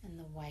and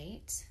the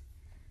white.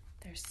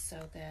 They're so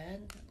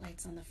good. The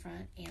lights on the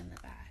front and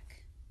the back.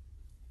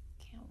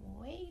 Can't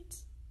wait.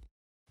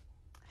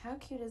 How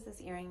cute is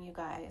this earring, you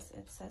guys?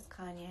 It says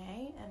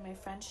Kanye, and my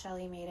friend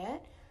Shelly made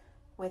it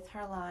with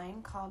her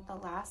line called The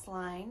Last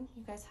Line.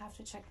 You guys have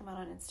to check them out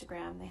on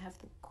Instagram. They have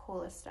the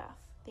coolest stuff.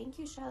 Thank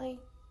you, Shelly.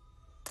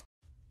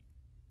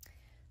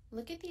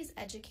 Look at these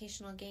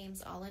educational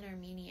games all in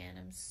Armenian.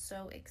 I'm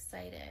so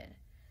excited.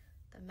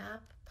 The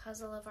map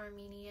puzzle of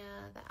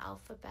Armenia, the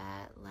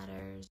alphabet,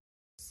 letters,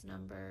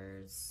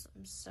 numbers.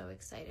 I'm so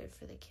excited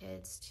for the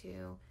kids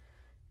to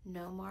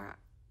know more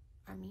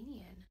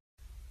Armenian.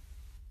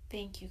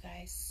 Thank you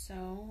guys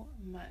so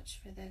much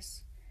for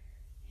this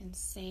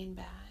insane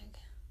bag.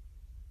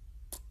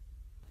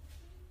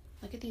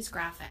 Look at these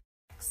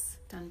graphics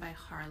done by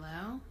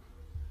Harlow.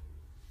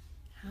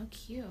 How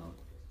cute.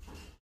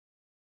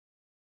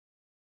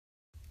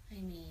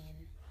 I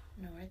mean,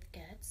 North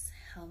gets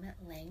Helmet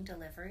Lang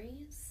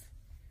deliveries.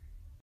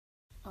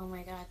 Oh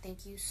my god,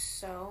 thank you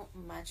so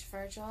much,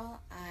 Virgil.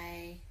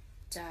 I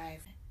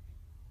dive.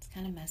 It's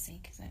kind of messy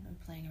because I've been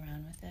playing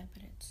around with it,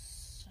 but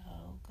it's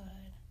so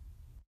good.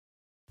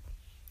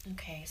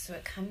 Okay, so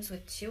it comes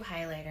with 2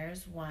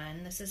 highlighters.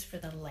 One, this is for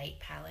the light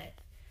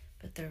palette,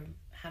 but they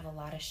have a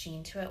lot of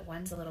sheen to it.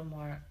 One's a little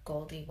more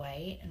goldy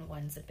white and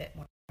one's a bit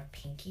more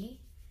pinky.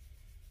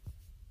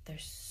 They're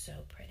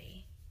so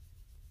pretty.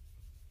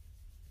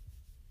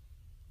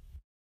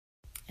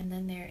 And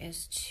then there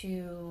is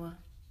 2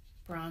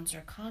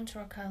 bronzer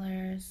contour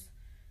colors.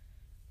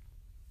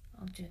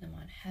 I'll do them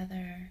on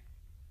Heather.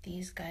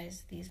 These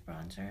guys, these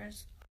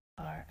bronzers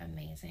are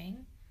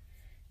amazing.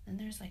 Then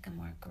there's like a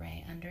more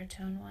gray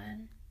undertone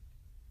one.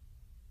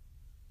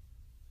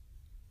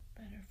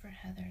 Better for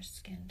Heather's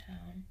skin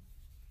tone.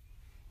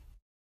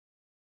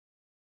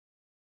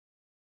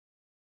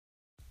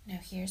 Now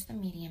here's the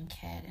medium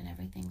kit, and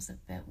everything's a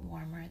bit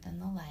warmer than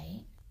the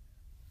light.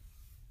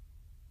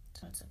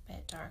 So it's a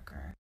bit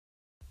darker.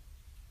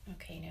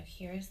 Okay, now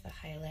here's the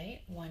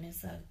highlight. One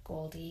is a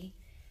goldy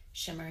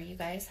shimmer. You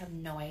guys have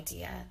no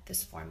idea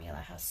this formula,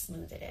 how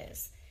smooth it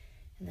is.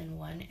 And then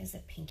one is a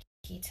pinky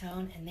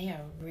tone, and they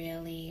are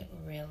really,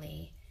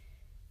 really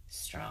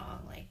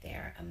strong. Like, they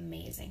are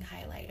amazing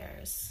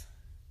highlighters.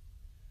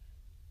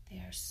 They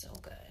are so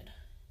good.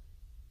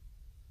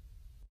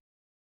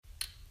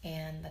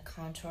 And the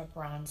contour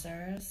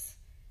bronzers,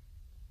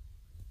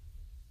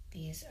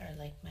 these are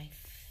like my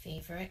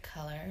favorite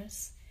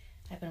colors.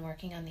 I've been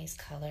working on these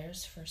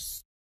colors for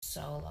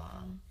so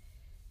long.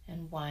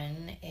 And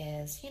one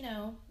is, you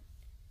know,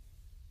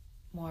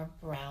 more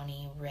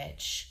browny,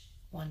 rich.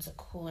 One's a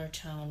cooler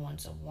tone,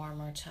 one's a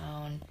warmer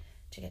tone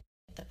to get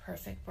the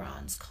perfect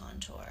bronze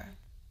contour.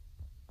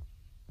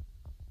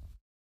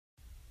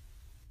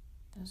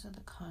 Those are the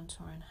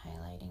contour and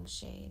highlighting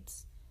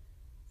shades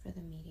for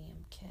the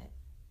medium kit.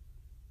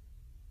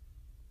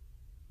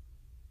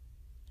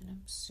 And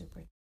I'm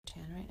super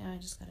tan right now. I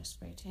just got a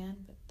spray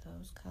tan, but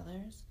those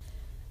colors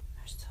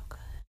are so good.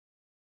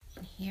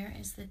 And here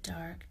is the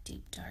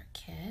deep dark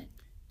kit.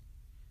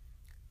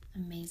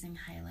 Amazing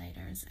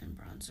highlighters and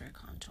bronzer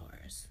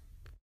contours.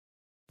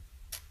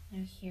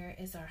 Now here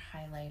is our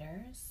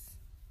highlighters.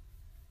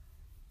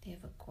 They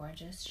have a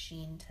gorgeous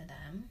sheen to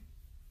them.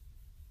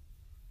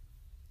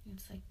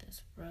 It's like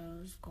this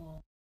rose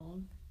gold,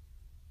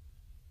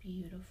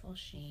 beautiful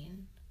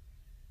sheen.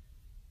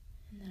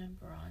 And then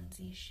a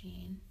bronzy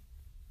sheen.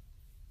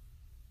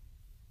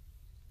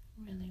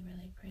 Really,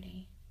 really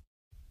pretty.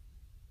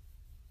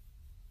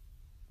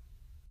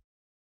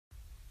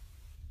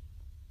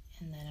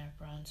 And then our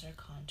bronzer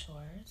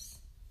contours.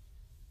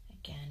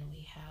 Again,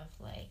 we have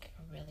like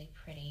a really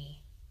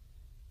pretty,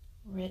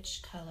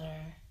 rich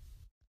color.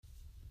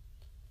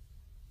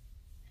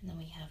 And then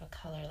we have a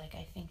color, like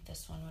I think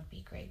this one would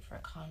be great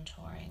for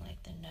contouring,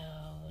 like the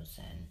nose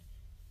and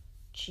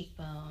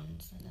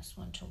cheekbones, and this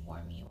one to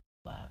warm you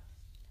up.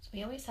 So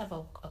we always have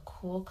a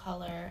cool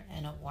color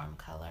and a warm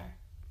color.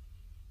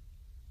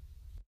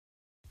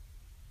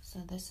 So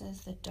this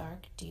is the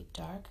deep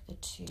dark, the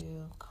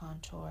two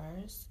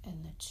contours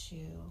and the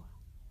two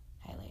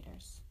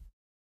highlighters.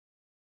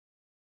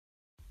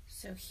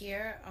 So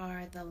here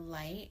are the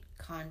light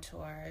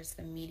contours,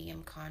 the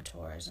medium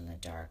contours, and the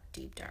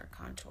deep dark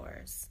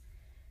contours.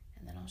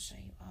 And then I'll show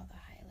you all the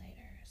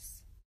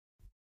highlighters.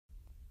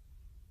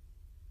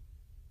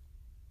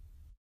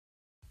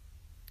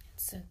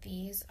 So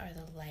these are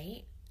the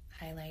light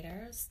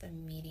highlighters, the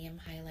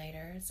medium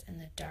highlighters, and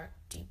the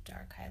deep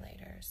dark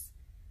highlighters.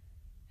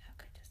 How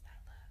good does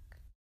that look?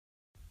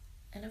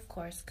 And of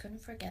course,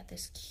 couldn't forget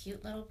this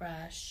cute little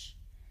brush.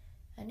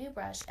 A new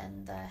brush,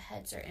 and the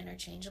heads are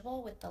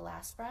interchangeable with the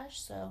last brush.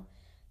 So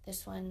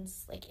this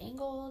one's like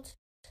angled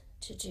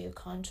to do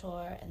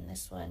contour, and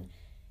this one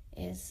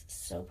is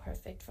so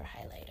perfect for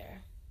highlighter.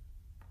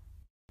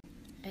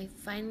 I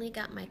finally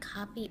got my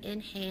copy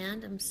in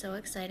hand. I'm so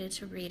excited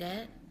to read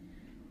it.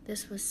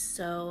 This was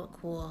so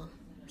cool.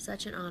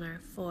 Such an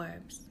honor.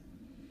 Forbes.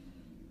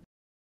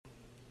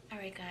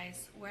 Alright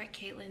guys, we're at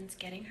Caitlin's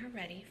getting her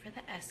ready for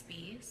the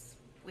ESPYs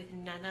with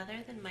none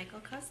other than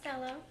Michael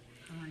Costello.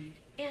 Hi.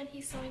 And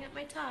he's sewing up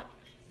my top.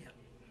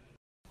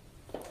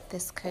 Yep.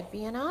 This could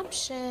be an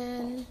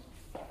option,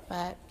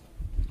 but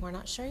we're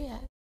not sure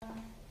yet.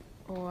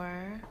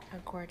 Or a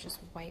gorgeous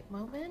white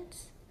moment,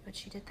 but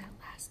she did that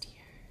last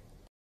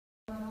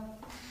year.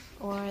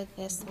 Or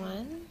this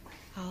one,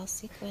 all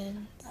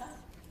sequins.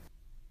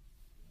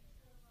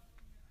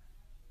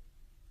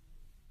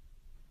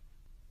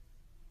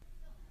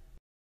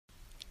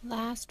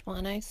 Last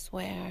one, I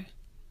swear.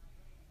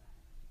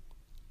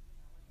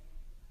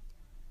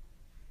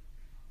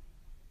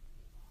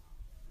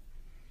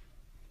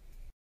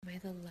 Am I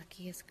the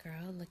luckiest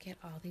girl? Look at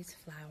all these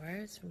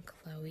flowers from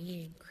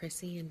Chloe and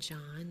Chrissy and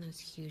John, those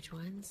huge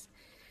ones.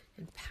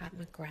 And Pat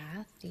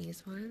McGrath,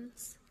 these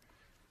ones.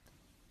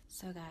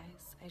 So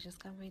guys, I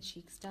just got my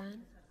cheeks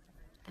done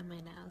and my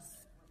nails.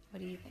 What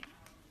do you think?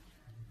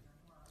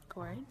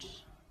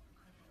 Gorge?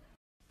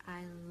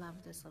 I love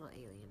this little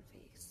alien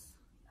face.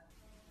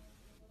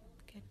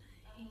 Good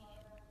night.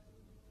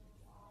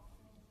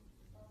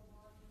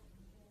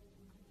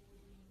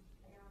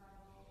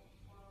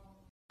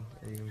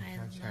 I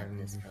love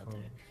this filter.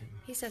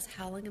 He says,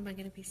 how long am I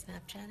going to be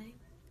Snapchatting?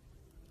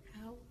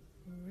 How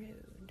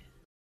rude.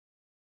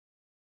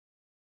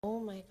 Oh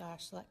my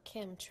gosh, look,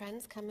 Kim,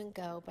 trends come and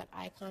go, but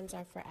icons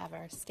are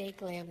forever. Stay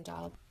glam,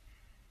 doll.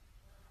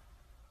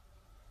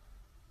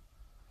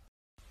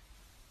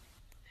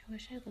 I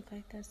wish I looked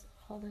like this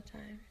all the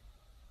time.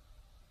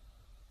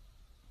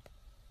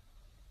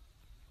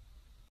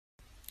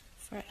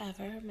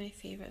 Forever, my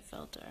favorite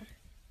filter.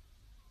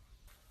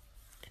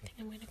 I think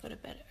I'm gonna go to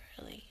bed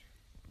early.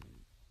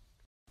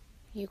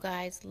 You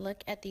guys,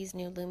 look at these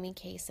new Lumi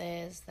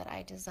cases that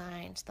I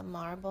designed. The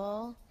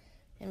marble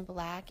in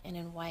black and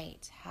in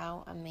white.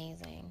 How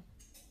amazing.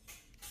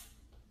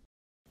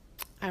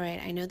 All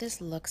right, I know this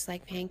looks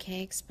like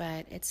pancakes,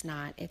 but it's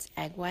not. It's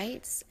egg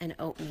whites and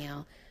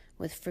oatmeal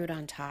with fruit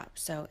on top.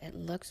 So it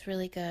looks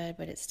really good,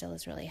 but it still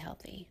is really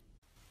healthy.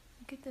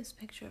 Look at this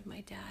picture of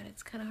my dad.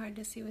 It's kind of hard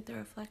to see with the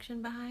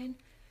reflection behind,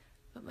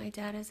 but my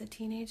dad as a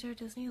teenager,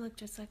 doesn't he look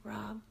just like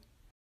Rob?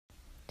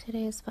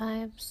 Today's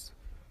vibes,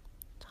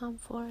 Tom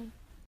Ford.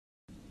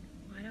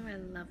 Why do I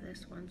love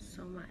this one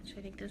so much?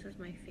 I think this is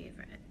my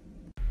favorite.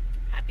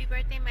 Happy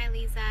birthday, my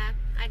Lisa.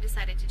 I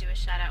decided to do a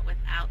shout out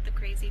without the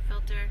crazy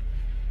filter,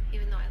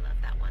 even though I love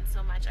that one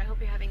so much. I hope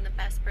you're having the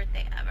best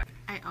birthday ever.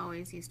 I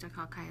always used to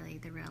call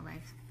Kylie the real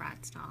life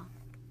Bratz doll.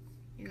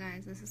 You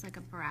guys, this is like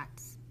a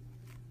Bratz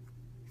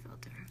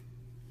filter.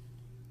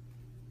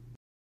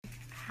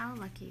 How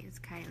lucky is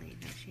Kylie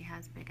that she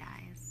has big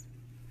eyes?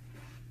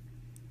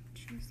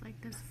 She's like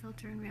this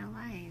filter in real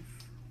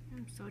life.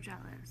 I'm so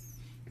jealous.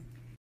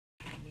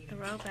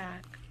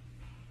 Throwback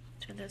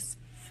to this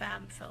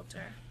fab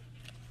filter.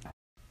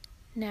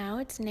 Now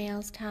it's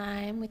nails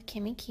time with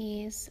Kimmy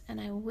Keys, and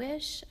I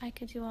wish I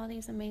could do all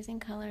these amazing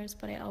colors,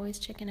 but I always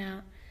chicken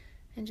out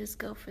and just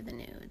go for the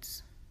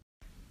nudes.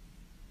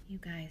 You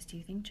guys, do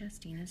you think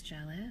Justina's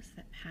jealous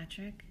that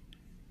Patrick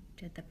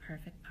did the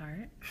perfect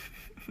part?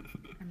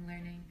 I'm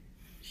learning.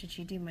 Should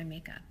she do my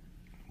makeup?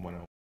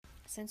 101.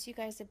 Since you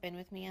guys have been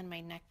with me on my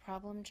neck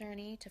problem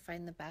journey to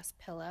find the best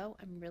pillow,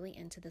 I'm really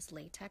into this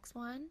latex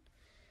one.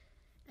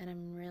 And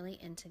I'm really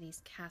into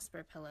these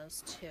Casper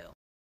pillows too.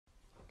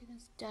 Look at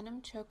this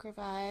denim choker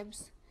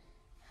vibes.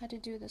 Had to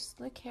do the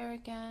slick hair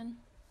again.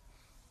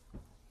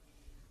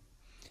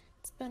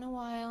 It's been a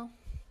while.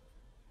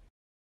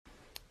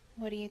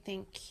 What do you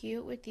think?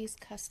 Cute with these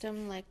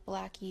custom like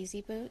black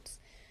Yeezy boots.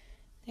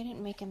 They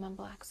didn't make them in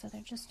black, so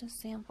they're just a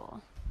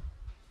sample.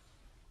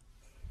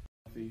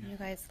 You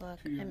guys look,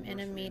 I'm in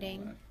a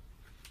meeting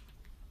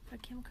for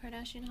Kim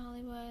Kardashian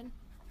Hollywood.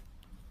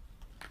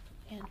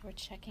 And we're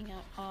checking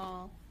out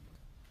all.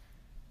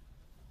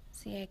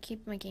 See, I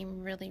keep my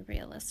game really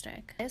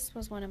realistic. This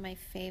was one of my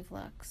fave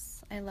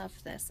looks. I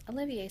loved this.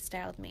 Olivier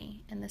styled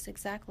me in this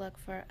exact look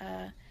for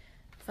a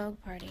Vogue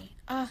party.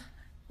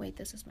 Wait,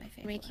 this is my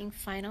favorite. Making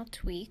final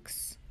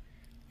tweaks.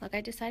 Look,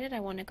 I decided I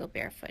want to go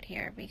barefoot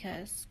here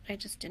because I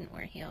just didn't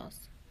wear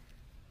heels.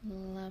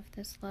 Love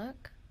this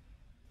look.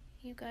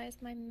 You guys,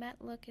 my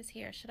Met look is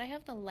here. Should I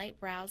have the light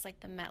brows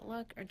like the Met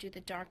look or do the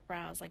dark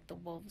brows like the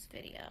Wolves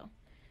video?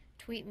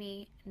 Tweet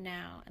me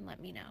now and let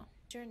me know.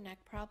 Your neck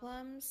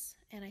problems,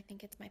 and I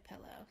think it's my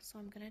pillow. So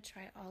I'm gonna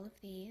try all of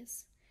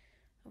these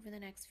over the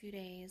next few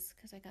days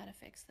because I gotta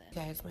fix this.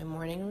 Guys, my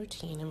morning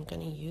routine, I'm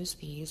gonna use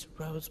these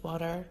rose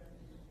water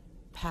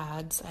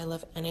pads. I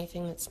love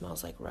anything that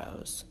smells like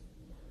rose.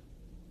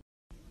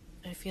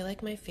 I feel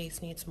like my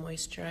face needs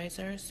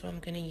moisturizer, so I'm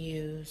gonna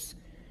use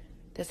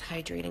this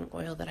hydrating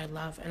oil that I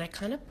love, and I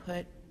kind of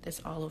put this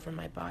all over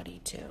my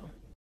body too.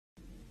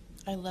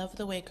 I love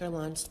the way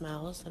Guerlain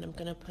smells, and I'm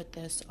gonna put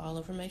this all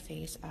over my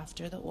face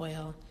after the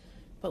oil,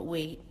 but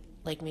wait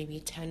like maybe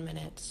 10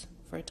 minutes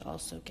for it to all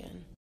soak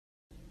in.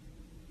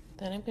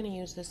 Then I'm gonna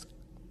use this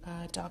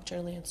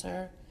Dr.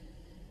 Lancer.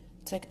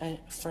 It's like a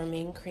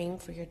firming cream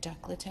for your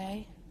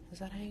décolleté. Is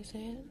that how you say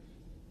it?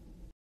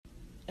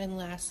 And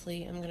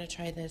lastly, I'm gonna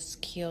try this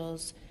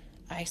Kiehl's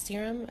eye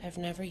serum. I've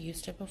never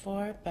used it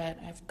before, but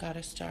I've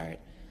gotta start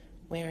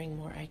wearing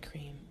more eye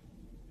cream.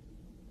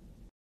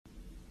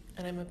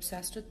 And I'm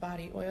obsessed with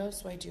body oil,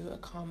 so I do a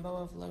combo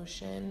of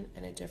lotion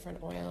and a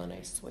different oil, and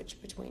I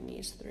switch between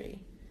these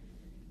three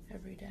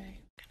every day.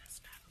 I'm gonna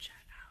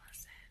Snapchat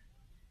Allison.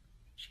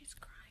 She's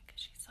crying because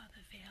she saw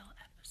the Veil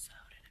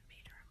episode and it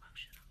made her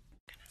emotional.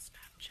 I'm gonna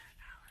Snapchat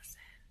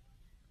Allison.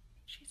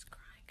 She's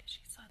crying because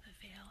she saw the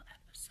Veil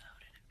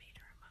episode and it made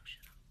her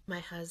emotional. My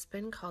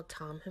husband called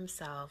Tom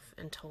himself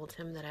and told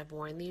him that I've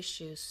worn these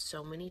shoes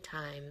so many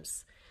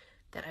times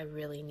that I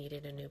really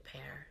needed a new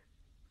pair.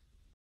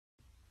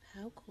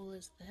 How cool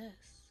is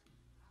this?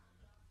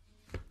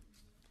 Yes.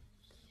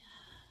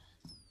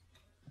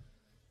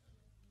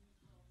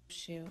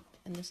 Shoot,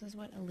 and this is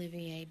what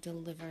Olivier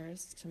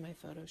delivers to my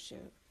photo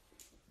shoot.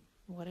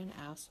 What an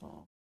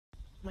asshole.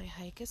 My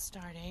hike is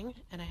starting,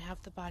 and I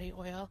have the body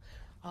oil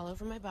all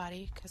over my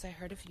body because I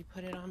heard if you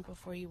put it on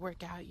before you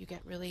work out, you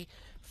get really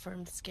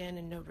firm skin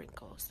and no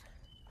wrinkles.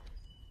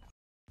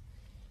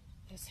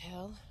 This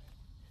hill.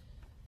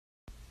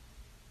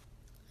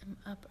 I'm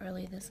up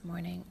early this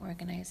morning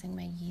organizing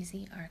my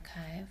Yeezy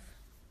archive.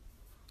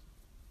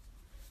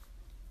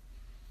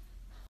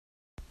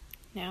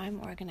 Now I'm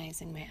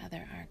organizing my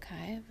other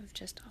archive of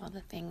just all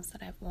the things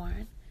that I've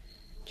worn.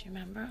 Do you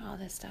remember all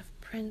this stuff?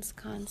 Prince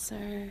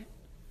concert.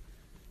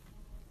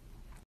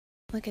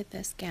 Look at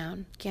this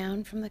gown.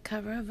 Gown from the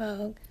cover of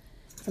Vogue,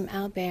 from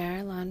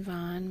Albert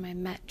Lanvin, my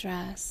Met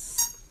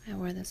dress. I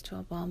wore this to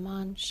a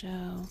Balmain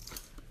show.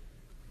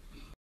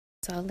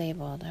 It's all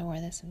labeled. I wore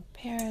this in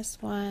Paris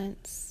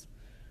once,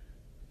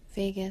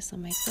 Vegas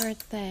on my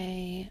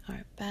birthday,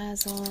 Art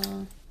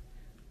Basel,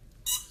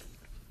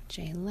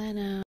 Jay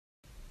Leno.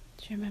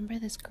 Do you remember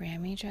this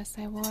Grammy dress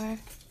I wore?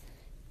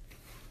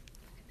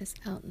 This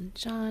Elton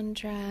John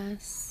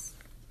dress,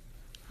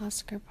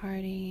 Oscar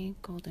party,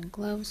 Golden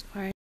Globes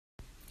party.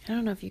 I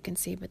don't know if you can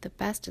see, but the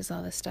best is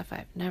all the stuff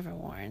I've never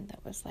worn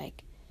that was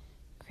like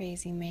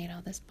crazy made,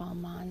 all this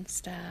Balmain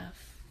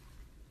stuff.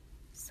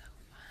 So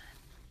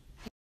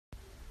fun.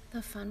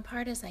 The fun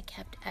part is I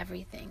kept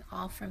everything,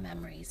 all for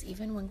memories.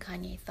 Even when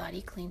Kanye thought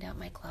he cleaned out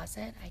my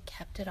closet, I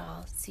kept it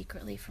all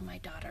secretly for my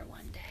daughter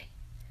one day.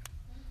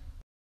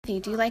 Hey,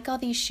 do you like all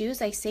these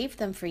shoes? I saved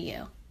them for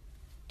you.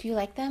 Do you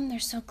like them? They're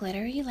so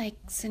glittery, like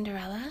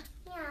Cinderella.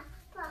 Yeah,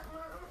 but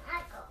Mom,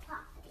 I go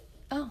potty.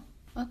 Oh,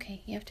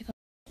 okay, you have to go.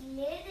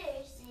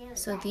 Litter.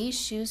 So these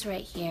shoes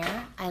right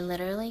here, I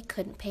literally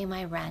couldn't pay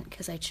my rent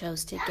because I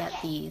chose to get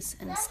these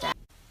instead.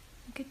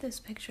 Look at this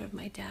picture of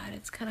my dad.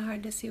 It's kind of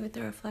hard to see with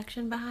the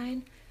reflection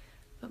behind,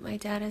 but my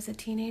dad as a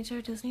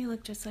teenager, doesn't he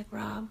look just like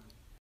Rob?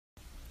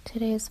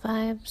 Today's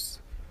vibes,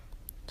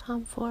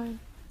 Tom Ford.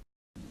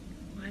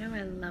 Why do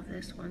I love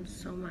this one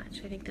so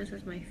much? I think this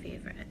is my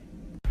favorite.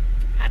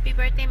 Happy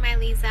birthday, my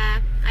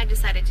Lisa. I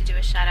decided to do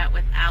a shout out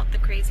without the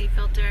crazy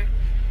filter,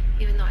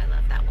 even though I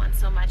love that one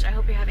so much. I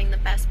hope you're having the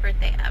best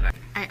birthday ever.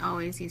 I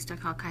always used to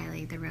call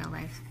Kylie the real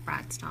life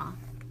Bratz doll.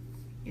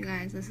 You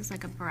guys, this is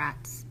like a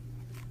Bratz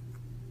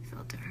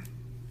filter.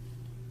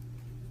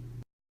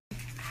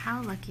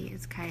 How lucky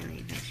is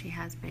Kylie that she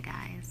has big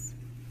eyes?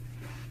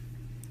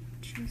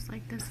 She's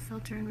like this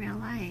filter in real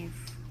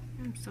life.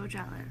 I'm so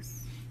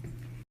jealous.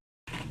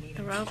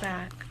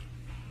 Throwback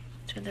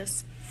to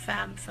this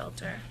fab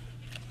filter.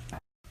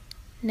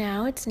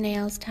 Now it's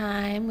nails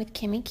time with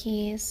Kimmy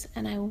Keys,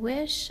 and I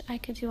wish I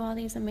could do all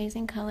these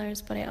amazing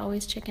colors, but I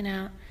always chicken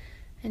out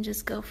and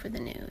just go for the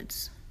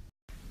nudes.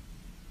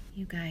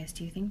 You guys,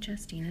 do you think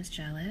Justina's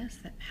jealous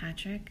that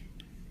Patrick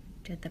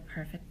did the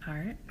perfect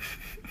part?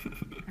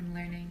 I'm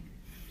learning.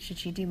 Should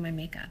she do my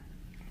makeup?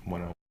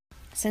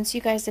 Since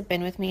you guys have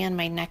been with me on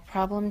my neck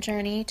problem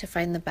journey to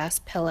find the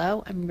best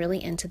pillow, I'm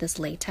really into this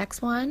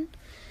latex one,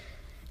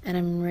 and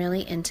I'm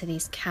really into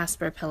these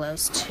Casper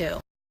pillows too.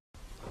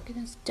 Look at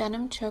this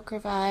denim choker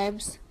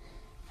vibes.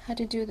 Had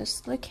to do the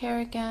slick hair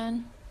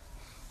again.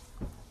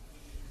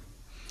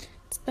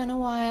 It's been a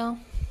while.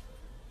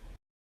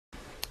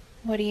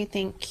 What do you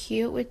think?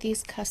 Cute with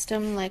these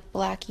custom like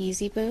black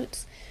Yeezy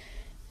boots.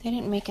 They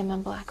didn't make them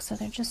in black, so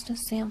they're just a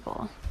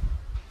sample.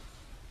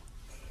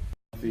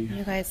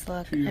 You guys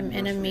look, I'm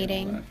in a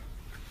meeting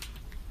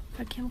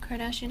for Kim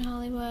Kardashian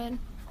Hollywood,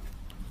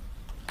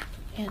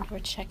 and we're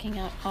checking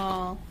out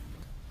all.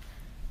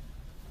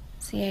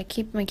 See, I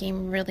keep my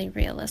game really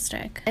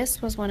realistic.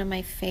 This was one of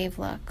my fave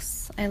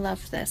looks. I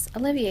loved this.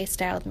 Olivier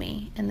styled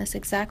me in this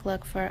exact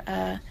look for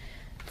a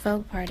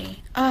Vogue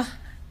party. Ah,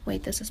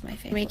 wait, this is my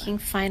favorite. Making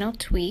final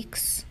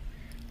tweaks.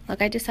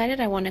 Look, I decided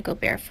I want to go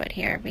barefoot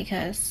here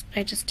because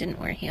I just didn't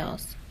wear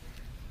heels.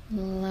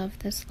 Love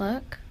this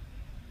look.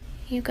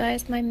 You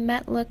guys, my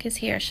Met look is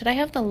here. Should I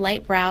have the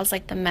light brows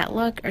like the Met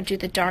look or do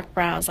the dark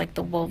brows like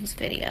the Wolves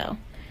video?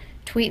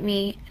 Tweet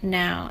me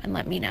now and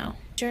let me know.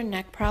 Your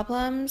neck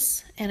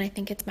problems, and I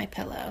think it's my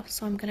pillow.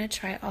 So I'm gonna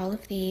try all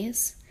of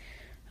these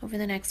over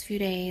the next few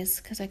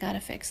days because I gotta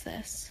fix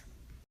this.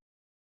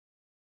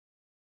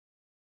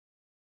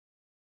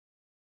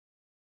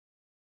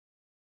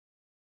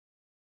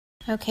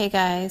 Okay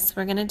guys,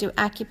 we're gonna do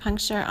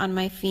acupuncture on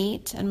my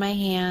feet and my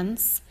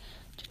hands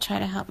to try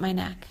to help my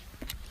neck.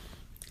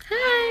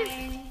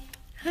 Hi.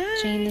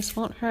 Hi. Jane, this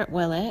won't hurt,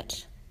 will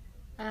it?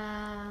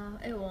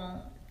 It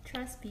won't.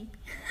 Trust me.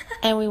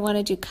 And we want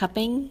to do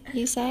cupping,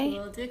 you say?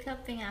 We'll do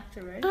cupping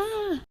afterwards.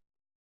 Ah.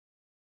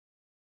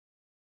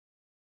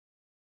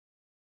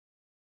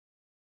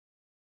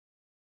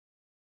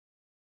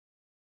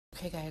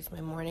 Okay guys,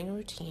 my morning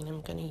routine,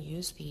 I'm going to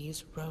use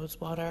these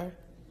rose water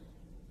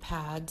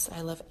pads.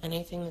 I love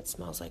anything that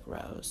smells like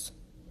rose.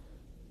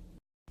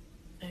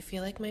 I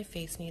feel like my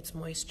face needs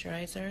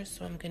moisturizer,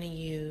 so I'm going to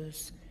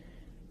use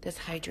this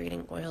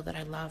hydrating oil that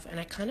I love, and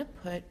I kind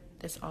of put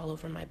this all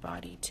over my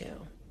body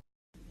too.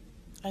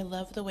 I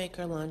love the way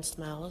Guerlain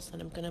smells, and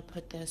I'm going to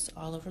put this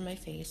all over my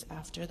face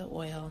after the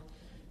oil,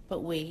 but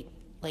wait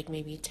like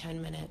maybe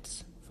 10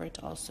 minutes for it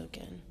to all soak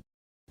in.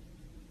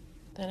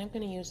 Then I'm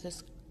going to use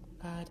this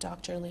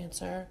Dr.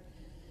 Lancer.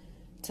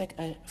 It's like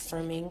a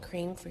firming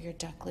cream for your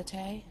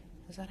décolleté.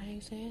 Is that how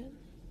you say it?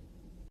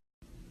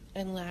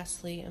 And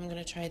lastly, I'm going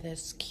to try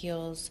this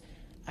Kiehl's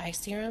eye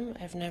serum.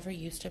 I've never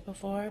used it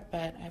before,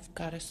 but I've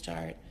got to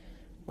start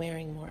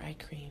wearing more eye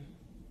cream.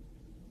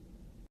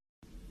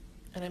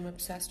 And I'm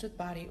obsessed with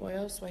body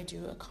oil, so I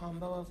do a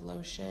combo of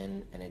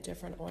lotion and a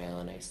different oil,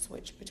 and I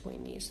switch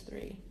between these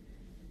three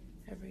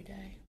every day.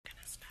 I'm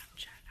gonna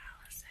Snapchat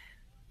Allison.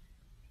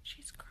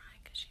 She's crying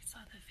because she saw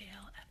the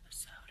Veil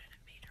episode and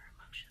it made her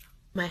emotional.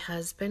 My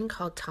husband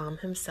called Tom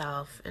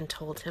himself and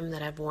told him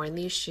that I've worn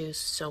these shoes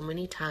so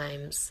many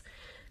times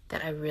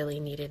that I really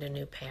needed a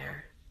new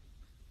pair.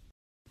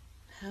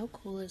 How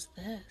cool is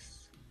this?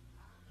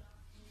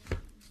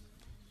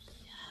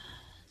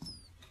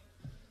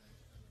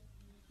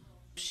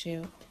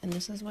 Shoot, and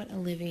this is what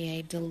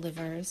Olivier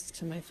delivers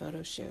to my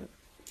photo shoot.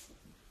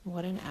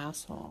 What an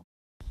asshole.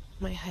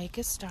 My hike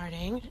is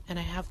starting, and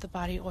I have the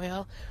body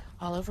oil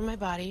all over my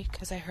body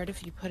because I heard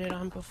if you put it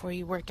on before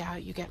you work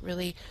out, you get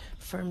really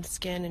firm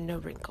skin and no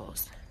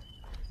wrinkles.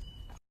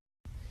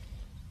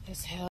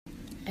 This hill.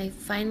 I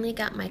finally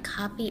got my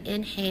copy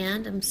in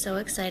hand. I'm so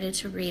excited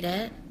to read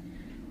it.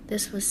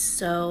 This was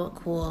so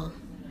cool.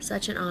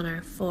 Such an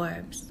honor.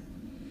 Forbes.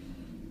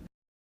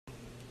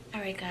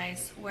 Alright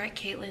guys, we're at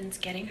Caitlin's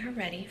getting her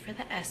ready for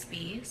the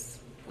ESPYs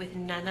with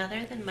none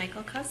other than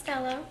Michael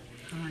Costello.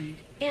 Hi.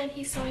 And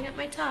he's sewing up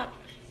my top.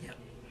 Yep.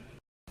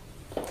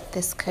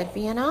 This could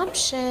be an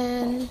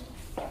option,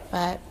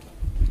 but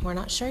we're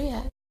not sure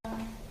yet.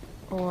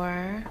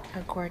 Or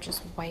a gorgeous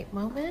white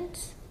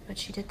moment, but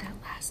she did that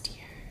last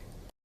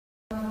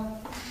year.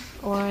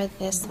 Or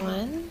this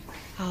one,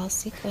 all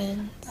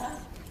sequins.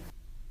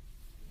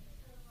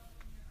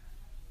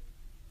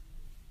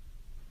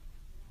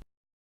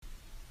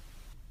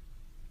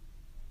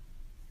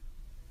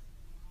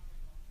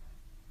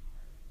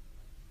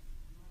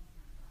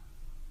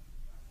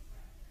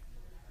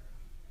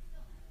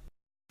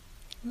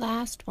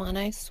 Last one,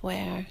 I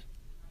swear.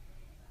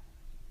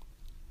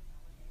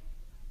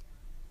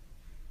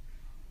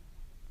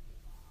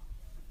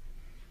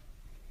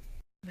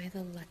 Am I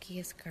the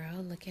luckiest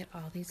girl? Look at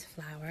all these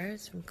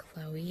flowers from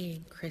Chloe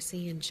and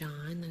Chrissy and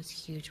John, those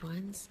huge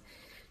ones.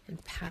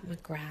 And Pat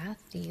McGrath,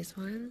 these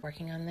ones.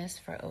 Working on this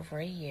for over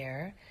a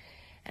year.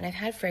 And I've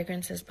had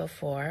fragrances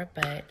before,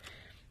 but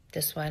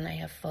this one I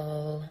have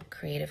full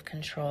creative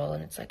control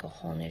and it's like a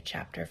whole new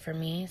chapter for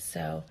me.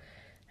 So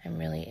I'm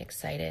really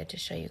excited to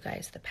show you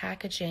guys the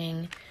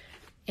packaging.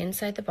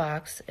 Inside the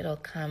box, it'll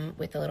come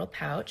with a little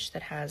pouch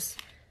that has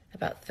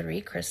about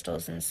 3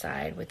 crystals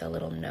inside with a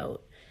little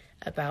note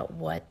about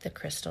what the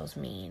crystals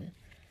mean.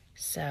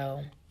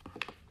 So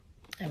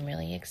I'm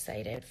really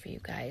excited for you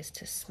guys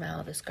to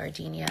smell this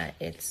gardenia.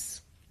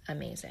 It's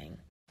amazing.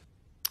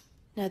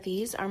 Now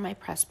these are my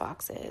press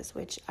boxes,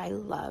 which I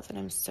love and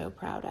I'm so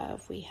proud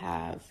of. We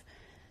have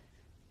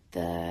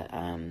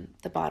the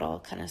bottle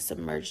kind of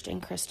submerged in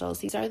crystals.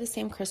 These are the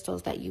same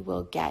crystals that you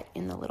will get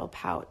in the little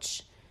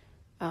pouch,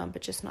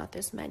 but just not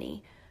this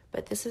many.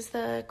 But this is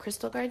the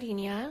crystal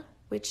gardenia,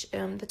 which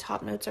the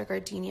top notes are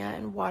gardenia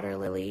and water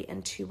lily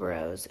and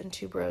tuberose. And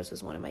tuberose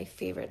is one of my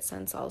favorite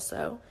scents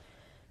also.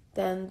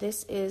 Then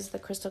this is the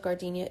crystal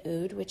gardenia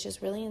oud, which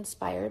is really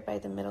inspired by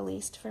the Middle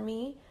East for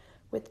me,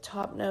 with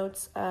top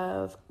notes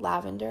of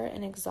lavender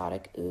and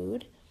exotic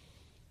oud.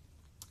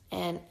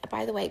 And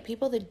by the way,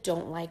 people that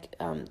don't like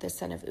the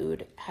scent of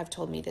oud have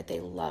told me that they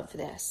love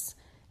this.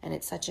 And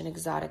it's such an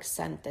exotic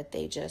scent that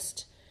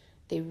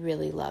they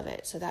really love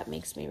it. So that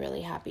makes me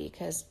really happy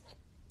because,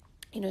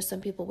 you know, some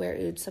people wear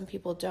oud, some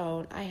people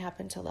don't. I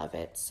happen to love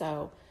it.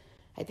 So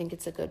I think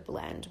it's a good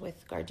blend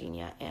with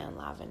gardenia and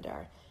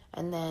lavender.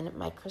 And then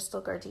my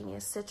crystal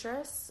gardenia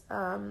citrus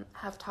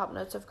have top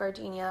notes of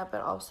gardenia,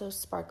 but also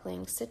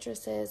sparkling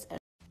citruses. And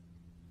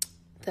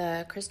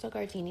the crystal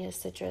gardenia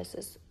citrus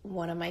is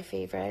one of my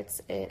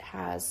favorites. It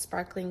has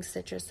sparkling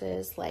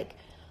citruses like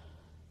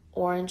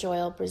orange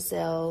oil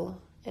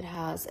Brazil. It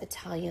has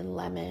Italian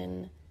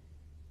lemon,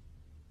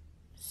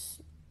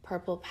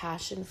 purple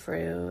passion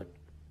fruit.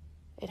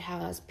 It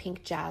has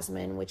pink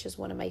jasmine, which is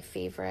one of my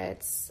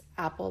favorites,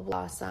 apple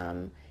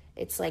blossom.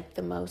 It's like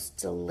the most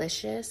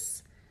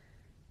delicious,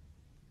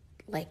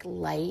 like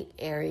light,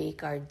 airy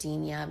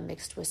gardenia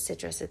mixed with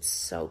citrus. It's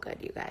so good,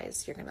 you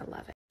guys. You're gonna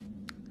love it.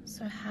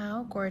 So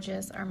how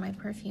gorgeous are my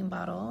perfume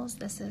bottles?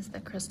 This is the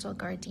crystal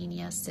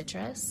gardenia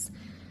citrus.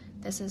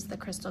 This is the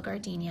crystal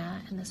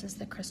gardenia, and this is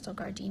the crystal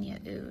gardenia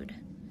oud.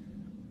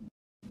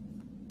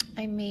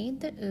 I made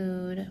the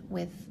oud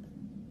with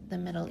the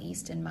Middle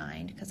East in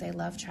mind because I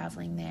love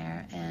traveling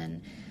there,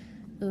 and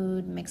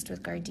oud mixed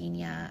with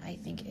gardenia I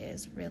think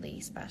is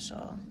really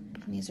special.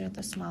 And these are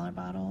the smaller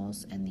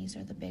bottles and these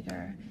are the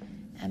bigger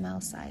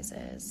ml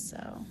sizes,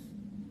 so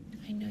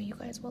I know you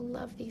guys will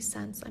love these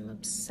scents. I'm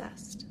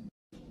obsessed.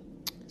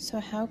 So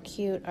how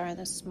cute are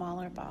the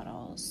smaller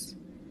bottles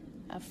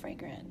of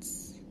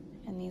fragrance?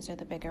 And these are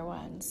the bigger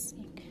ones.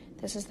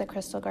 This is the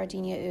crystal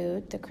gardenia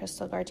oud, the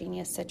crystal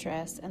gardenia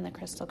citrus, and the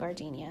crystal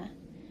gardenia.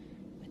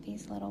 But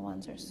these little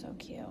ones are so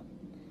cute.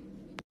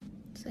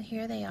 So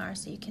here they are,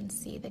 so you can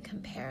see the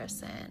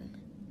comparison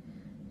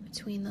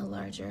between the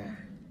larger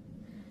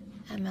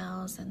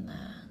mLs and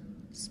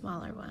the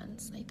smaller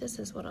ones. Like, this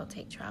is what I'll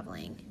take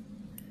traveling.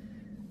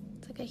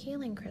 It's like a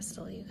healing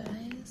crystal, you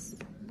guys.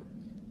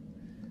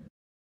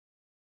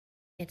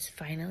 It's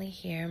finally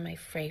here, my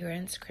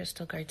fragrance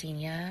crystal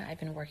gardenia. I've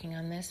been working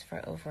on this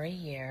for over a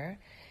year,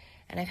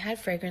 and I've had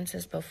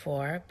fragrances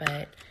before,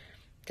 but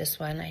this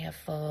one I have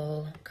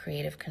full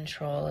creative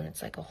control and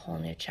it's like a whole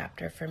new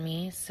chapter for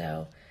me.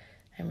 So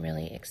I'm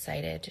really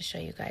excited to show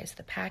you guys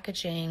the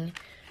packaging.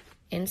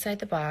 Inside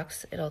the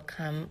box, it'll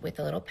come with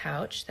a little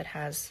pouch that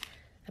has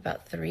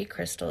about 3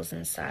 crystals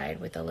inside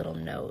with a little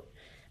note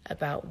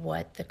about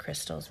what the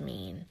crystals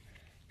mean.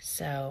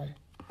 So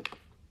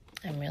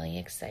I'm really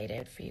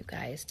excited for you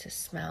guys to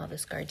smell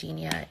this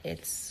gardenia.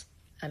 It's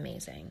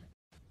amazing.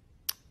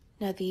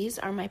 Now these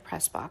are my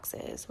press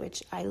boxes,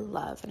 which I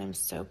love and I'm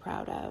so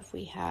proud of.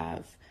 We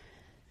have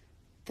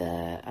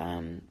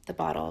the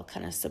bottle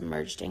kind of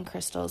submerged in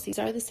crystals. These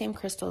are the same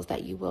crystals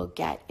that you will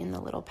get in the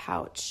little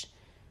pouch,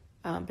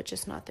 but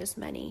just not this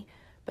many.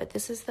 But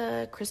this is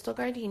the crystal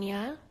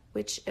gardenia,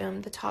 which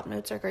the top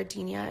notes are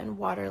gardenia and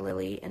water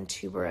lily and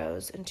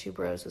tuberose. And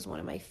tuberose is one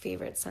of my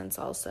favorite scents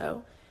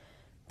also.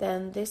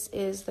 Then this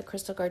is the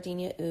crystal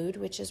gardenia oud,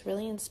 which is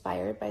really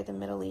inspired by the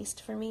Middle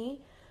East for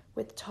me,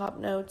 with top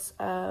notes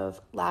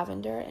of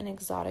lavender and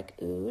exotic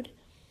oud.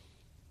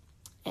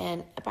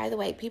 And by the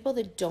way, people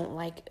that don't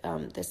like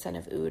the scent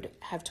of oud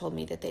have told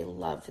me that they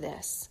love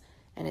this.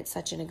 And it's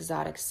such an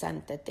exotic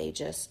scent that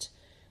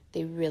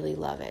they really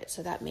love it.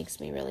 So that makes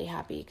me really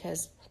happy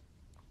because,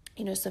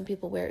 you know, some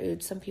people wear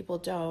oud, some people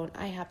don't.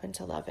 I happen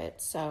to love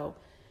it. So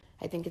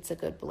I think it's a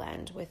good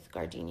blend with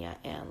gardenia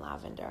and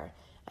lavender.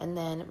 And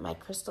then my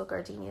crystal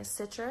gardenia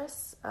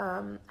citrus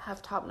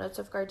have top notes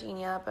of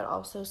gardenia, but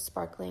also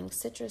sparkling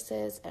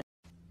citruses. And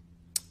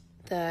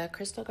the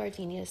crystal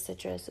gardenia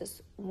citrus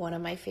is one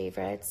of my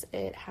favorites.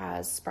 It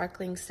has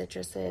sparkling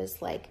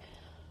citruses like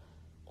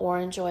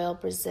orange oil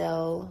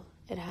Brazil.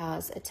 It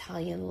has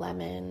Italian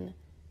lemon,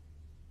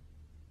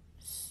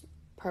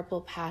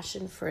 purple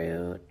passion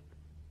fruit.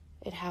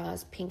 It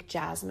has pink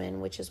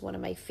jasmine, which is one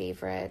of my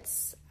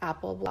favorites,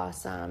 apple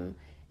blossom.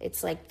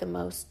 It's like the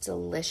most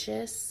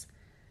delicious,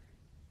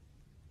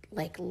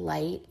 like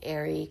light,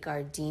 airy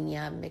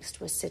gardenia mixed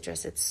with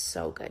citrus. It's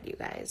so good, you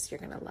guys. You're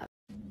gonna love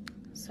it.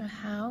 So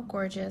how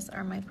gorgeous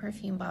are my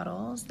perfume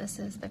bottles? This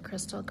is the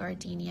Crystal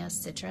Gardenia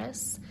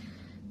Citrus.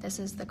 This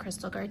is the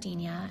Crystal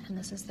Gardenia, and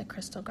this is the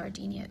Crystal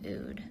Gardenia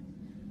Oud.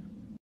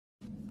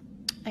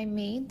 I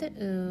made the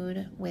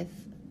oud with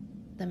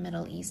the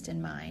Middle East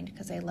in mind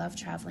because I love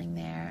traveling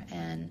there,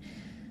 and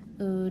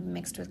oud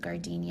mixed with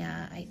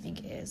gardenia I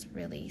think is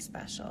really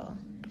special.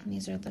 And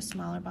these are the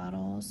smaller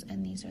bottles,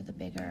 and these are the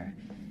bigger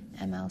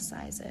ml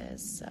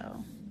sizes,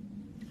 so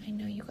I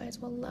know you guys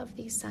will love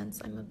these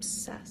scents. I'm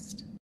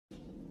obsessed.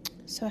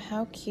 So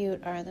how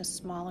cute are the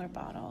smaller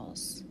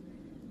bottles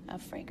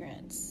of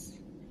fragrance?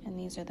 And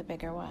these are the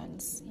bigger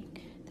ones.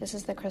 This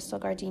is the Crystal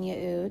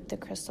Gardenia Oud, the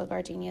Crystal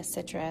Gardenia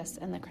Citrus,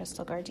 and the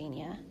Crystal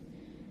Gardenia.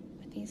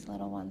 But these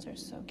little ones are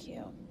so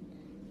cute.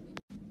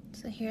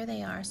 So here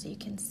they are, so you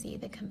can see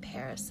the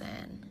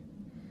comparison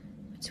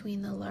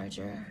between the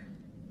larger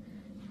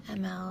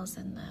mLs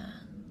and the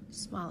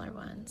smaller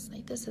ones.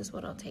 Like, this is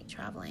what I'll take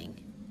traveling.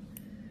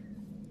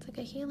 It's like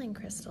a healing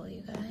crystal,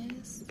 you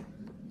guys.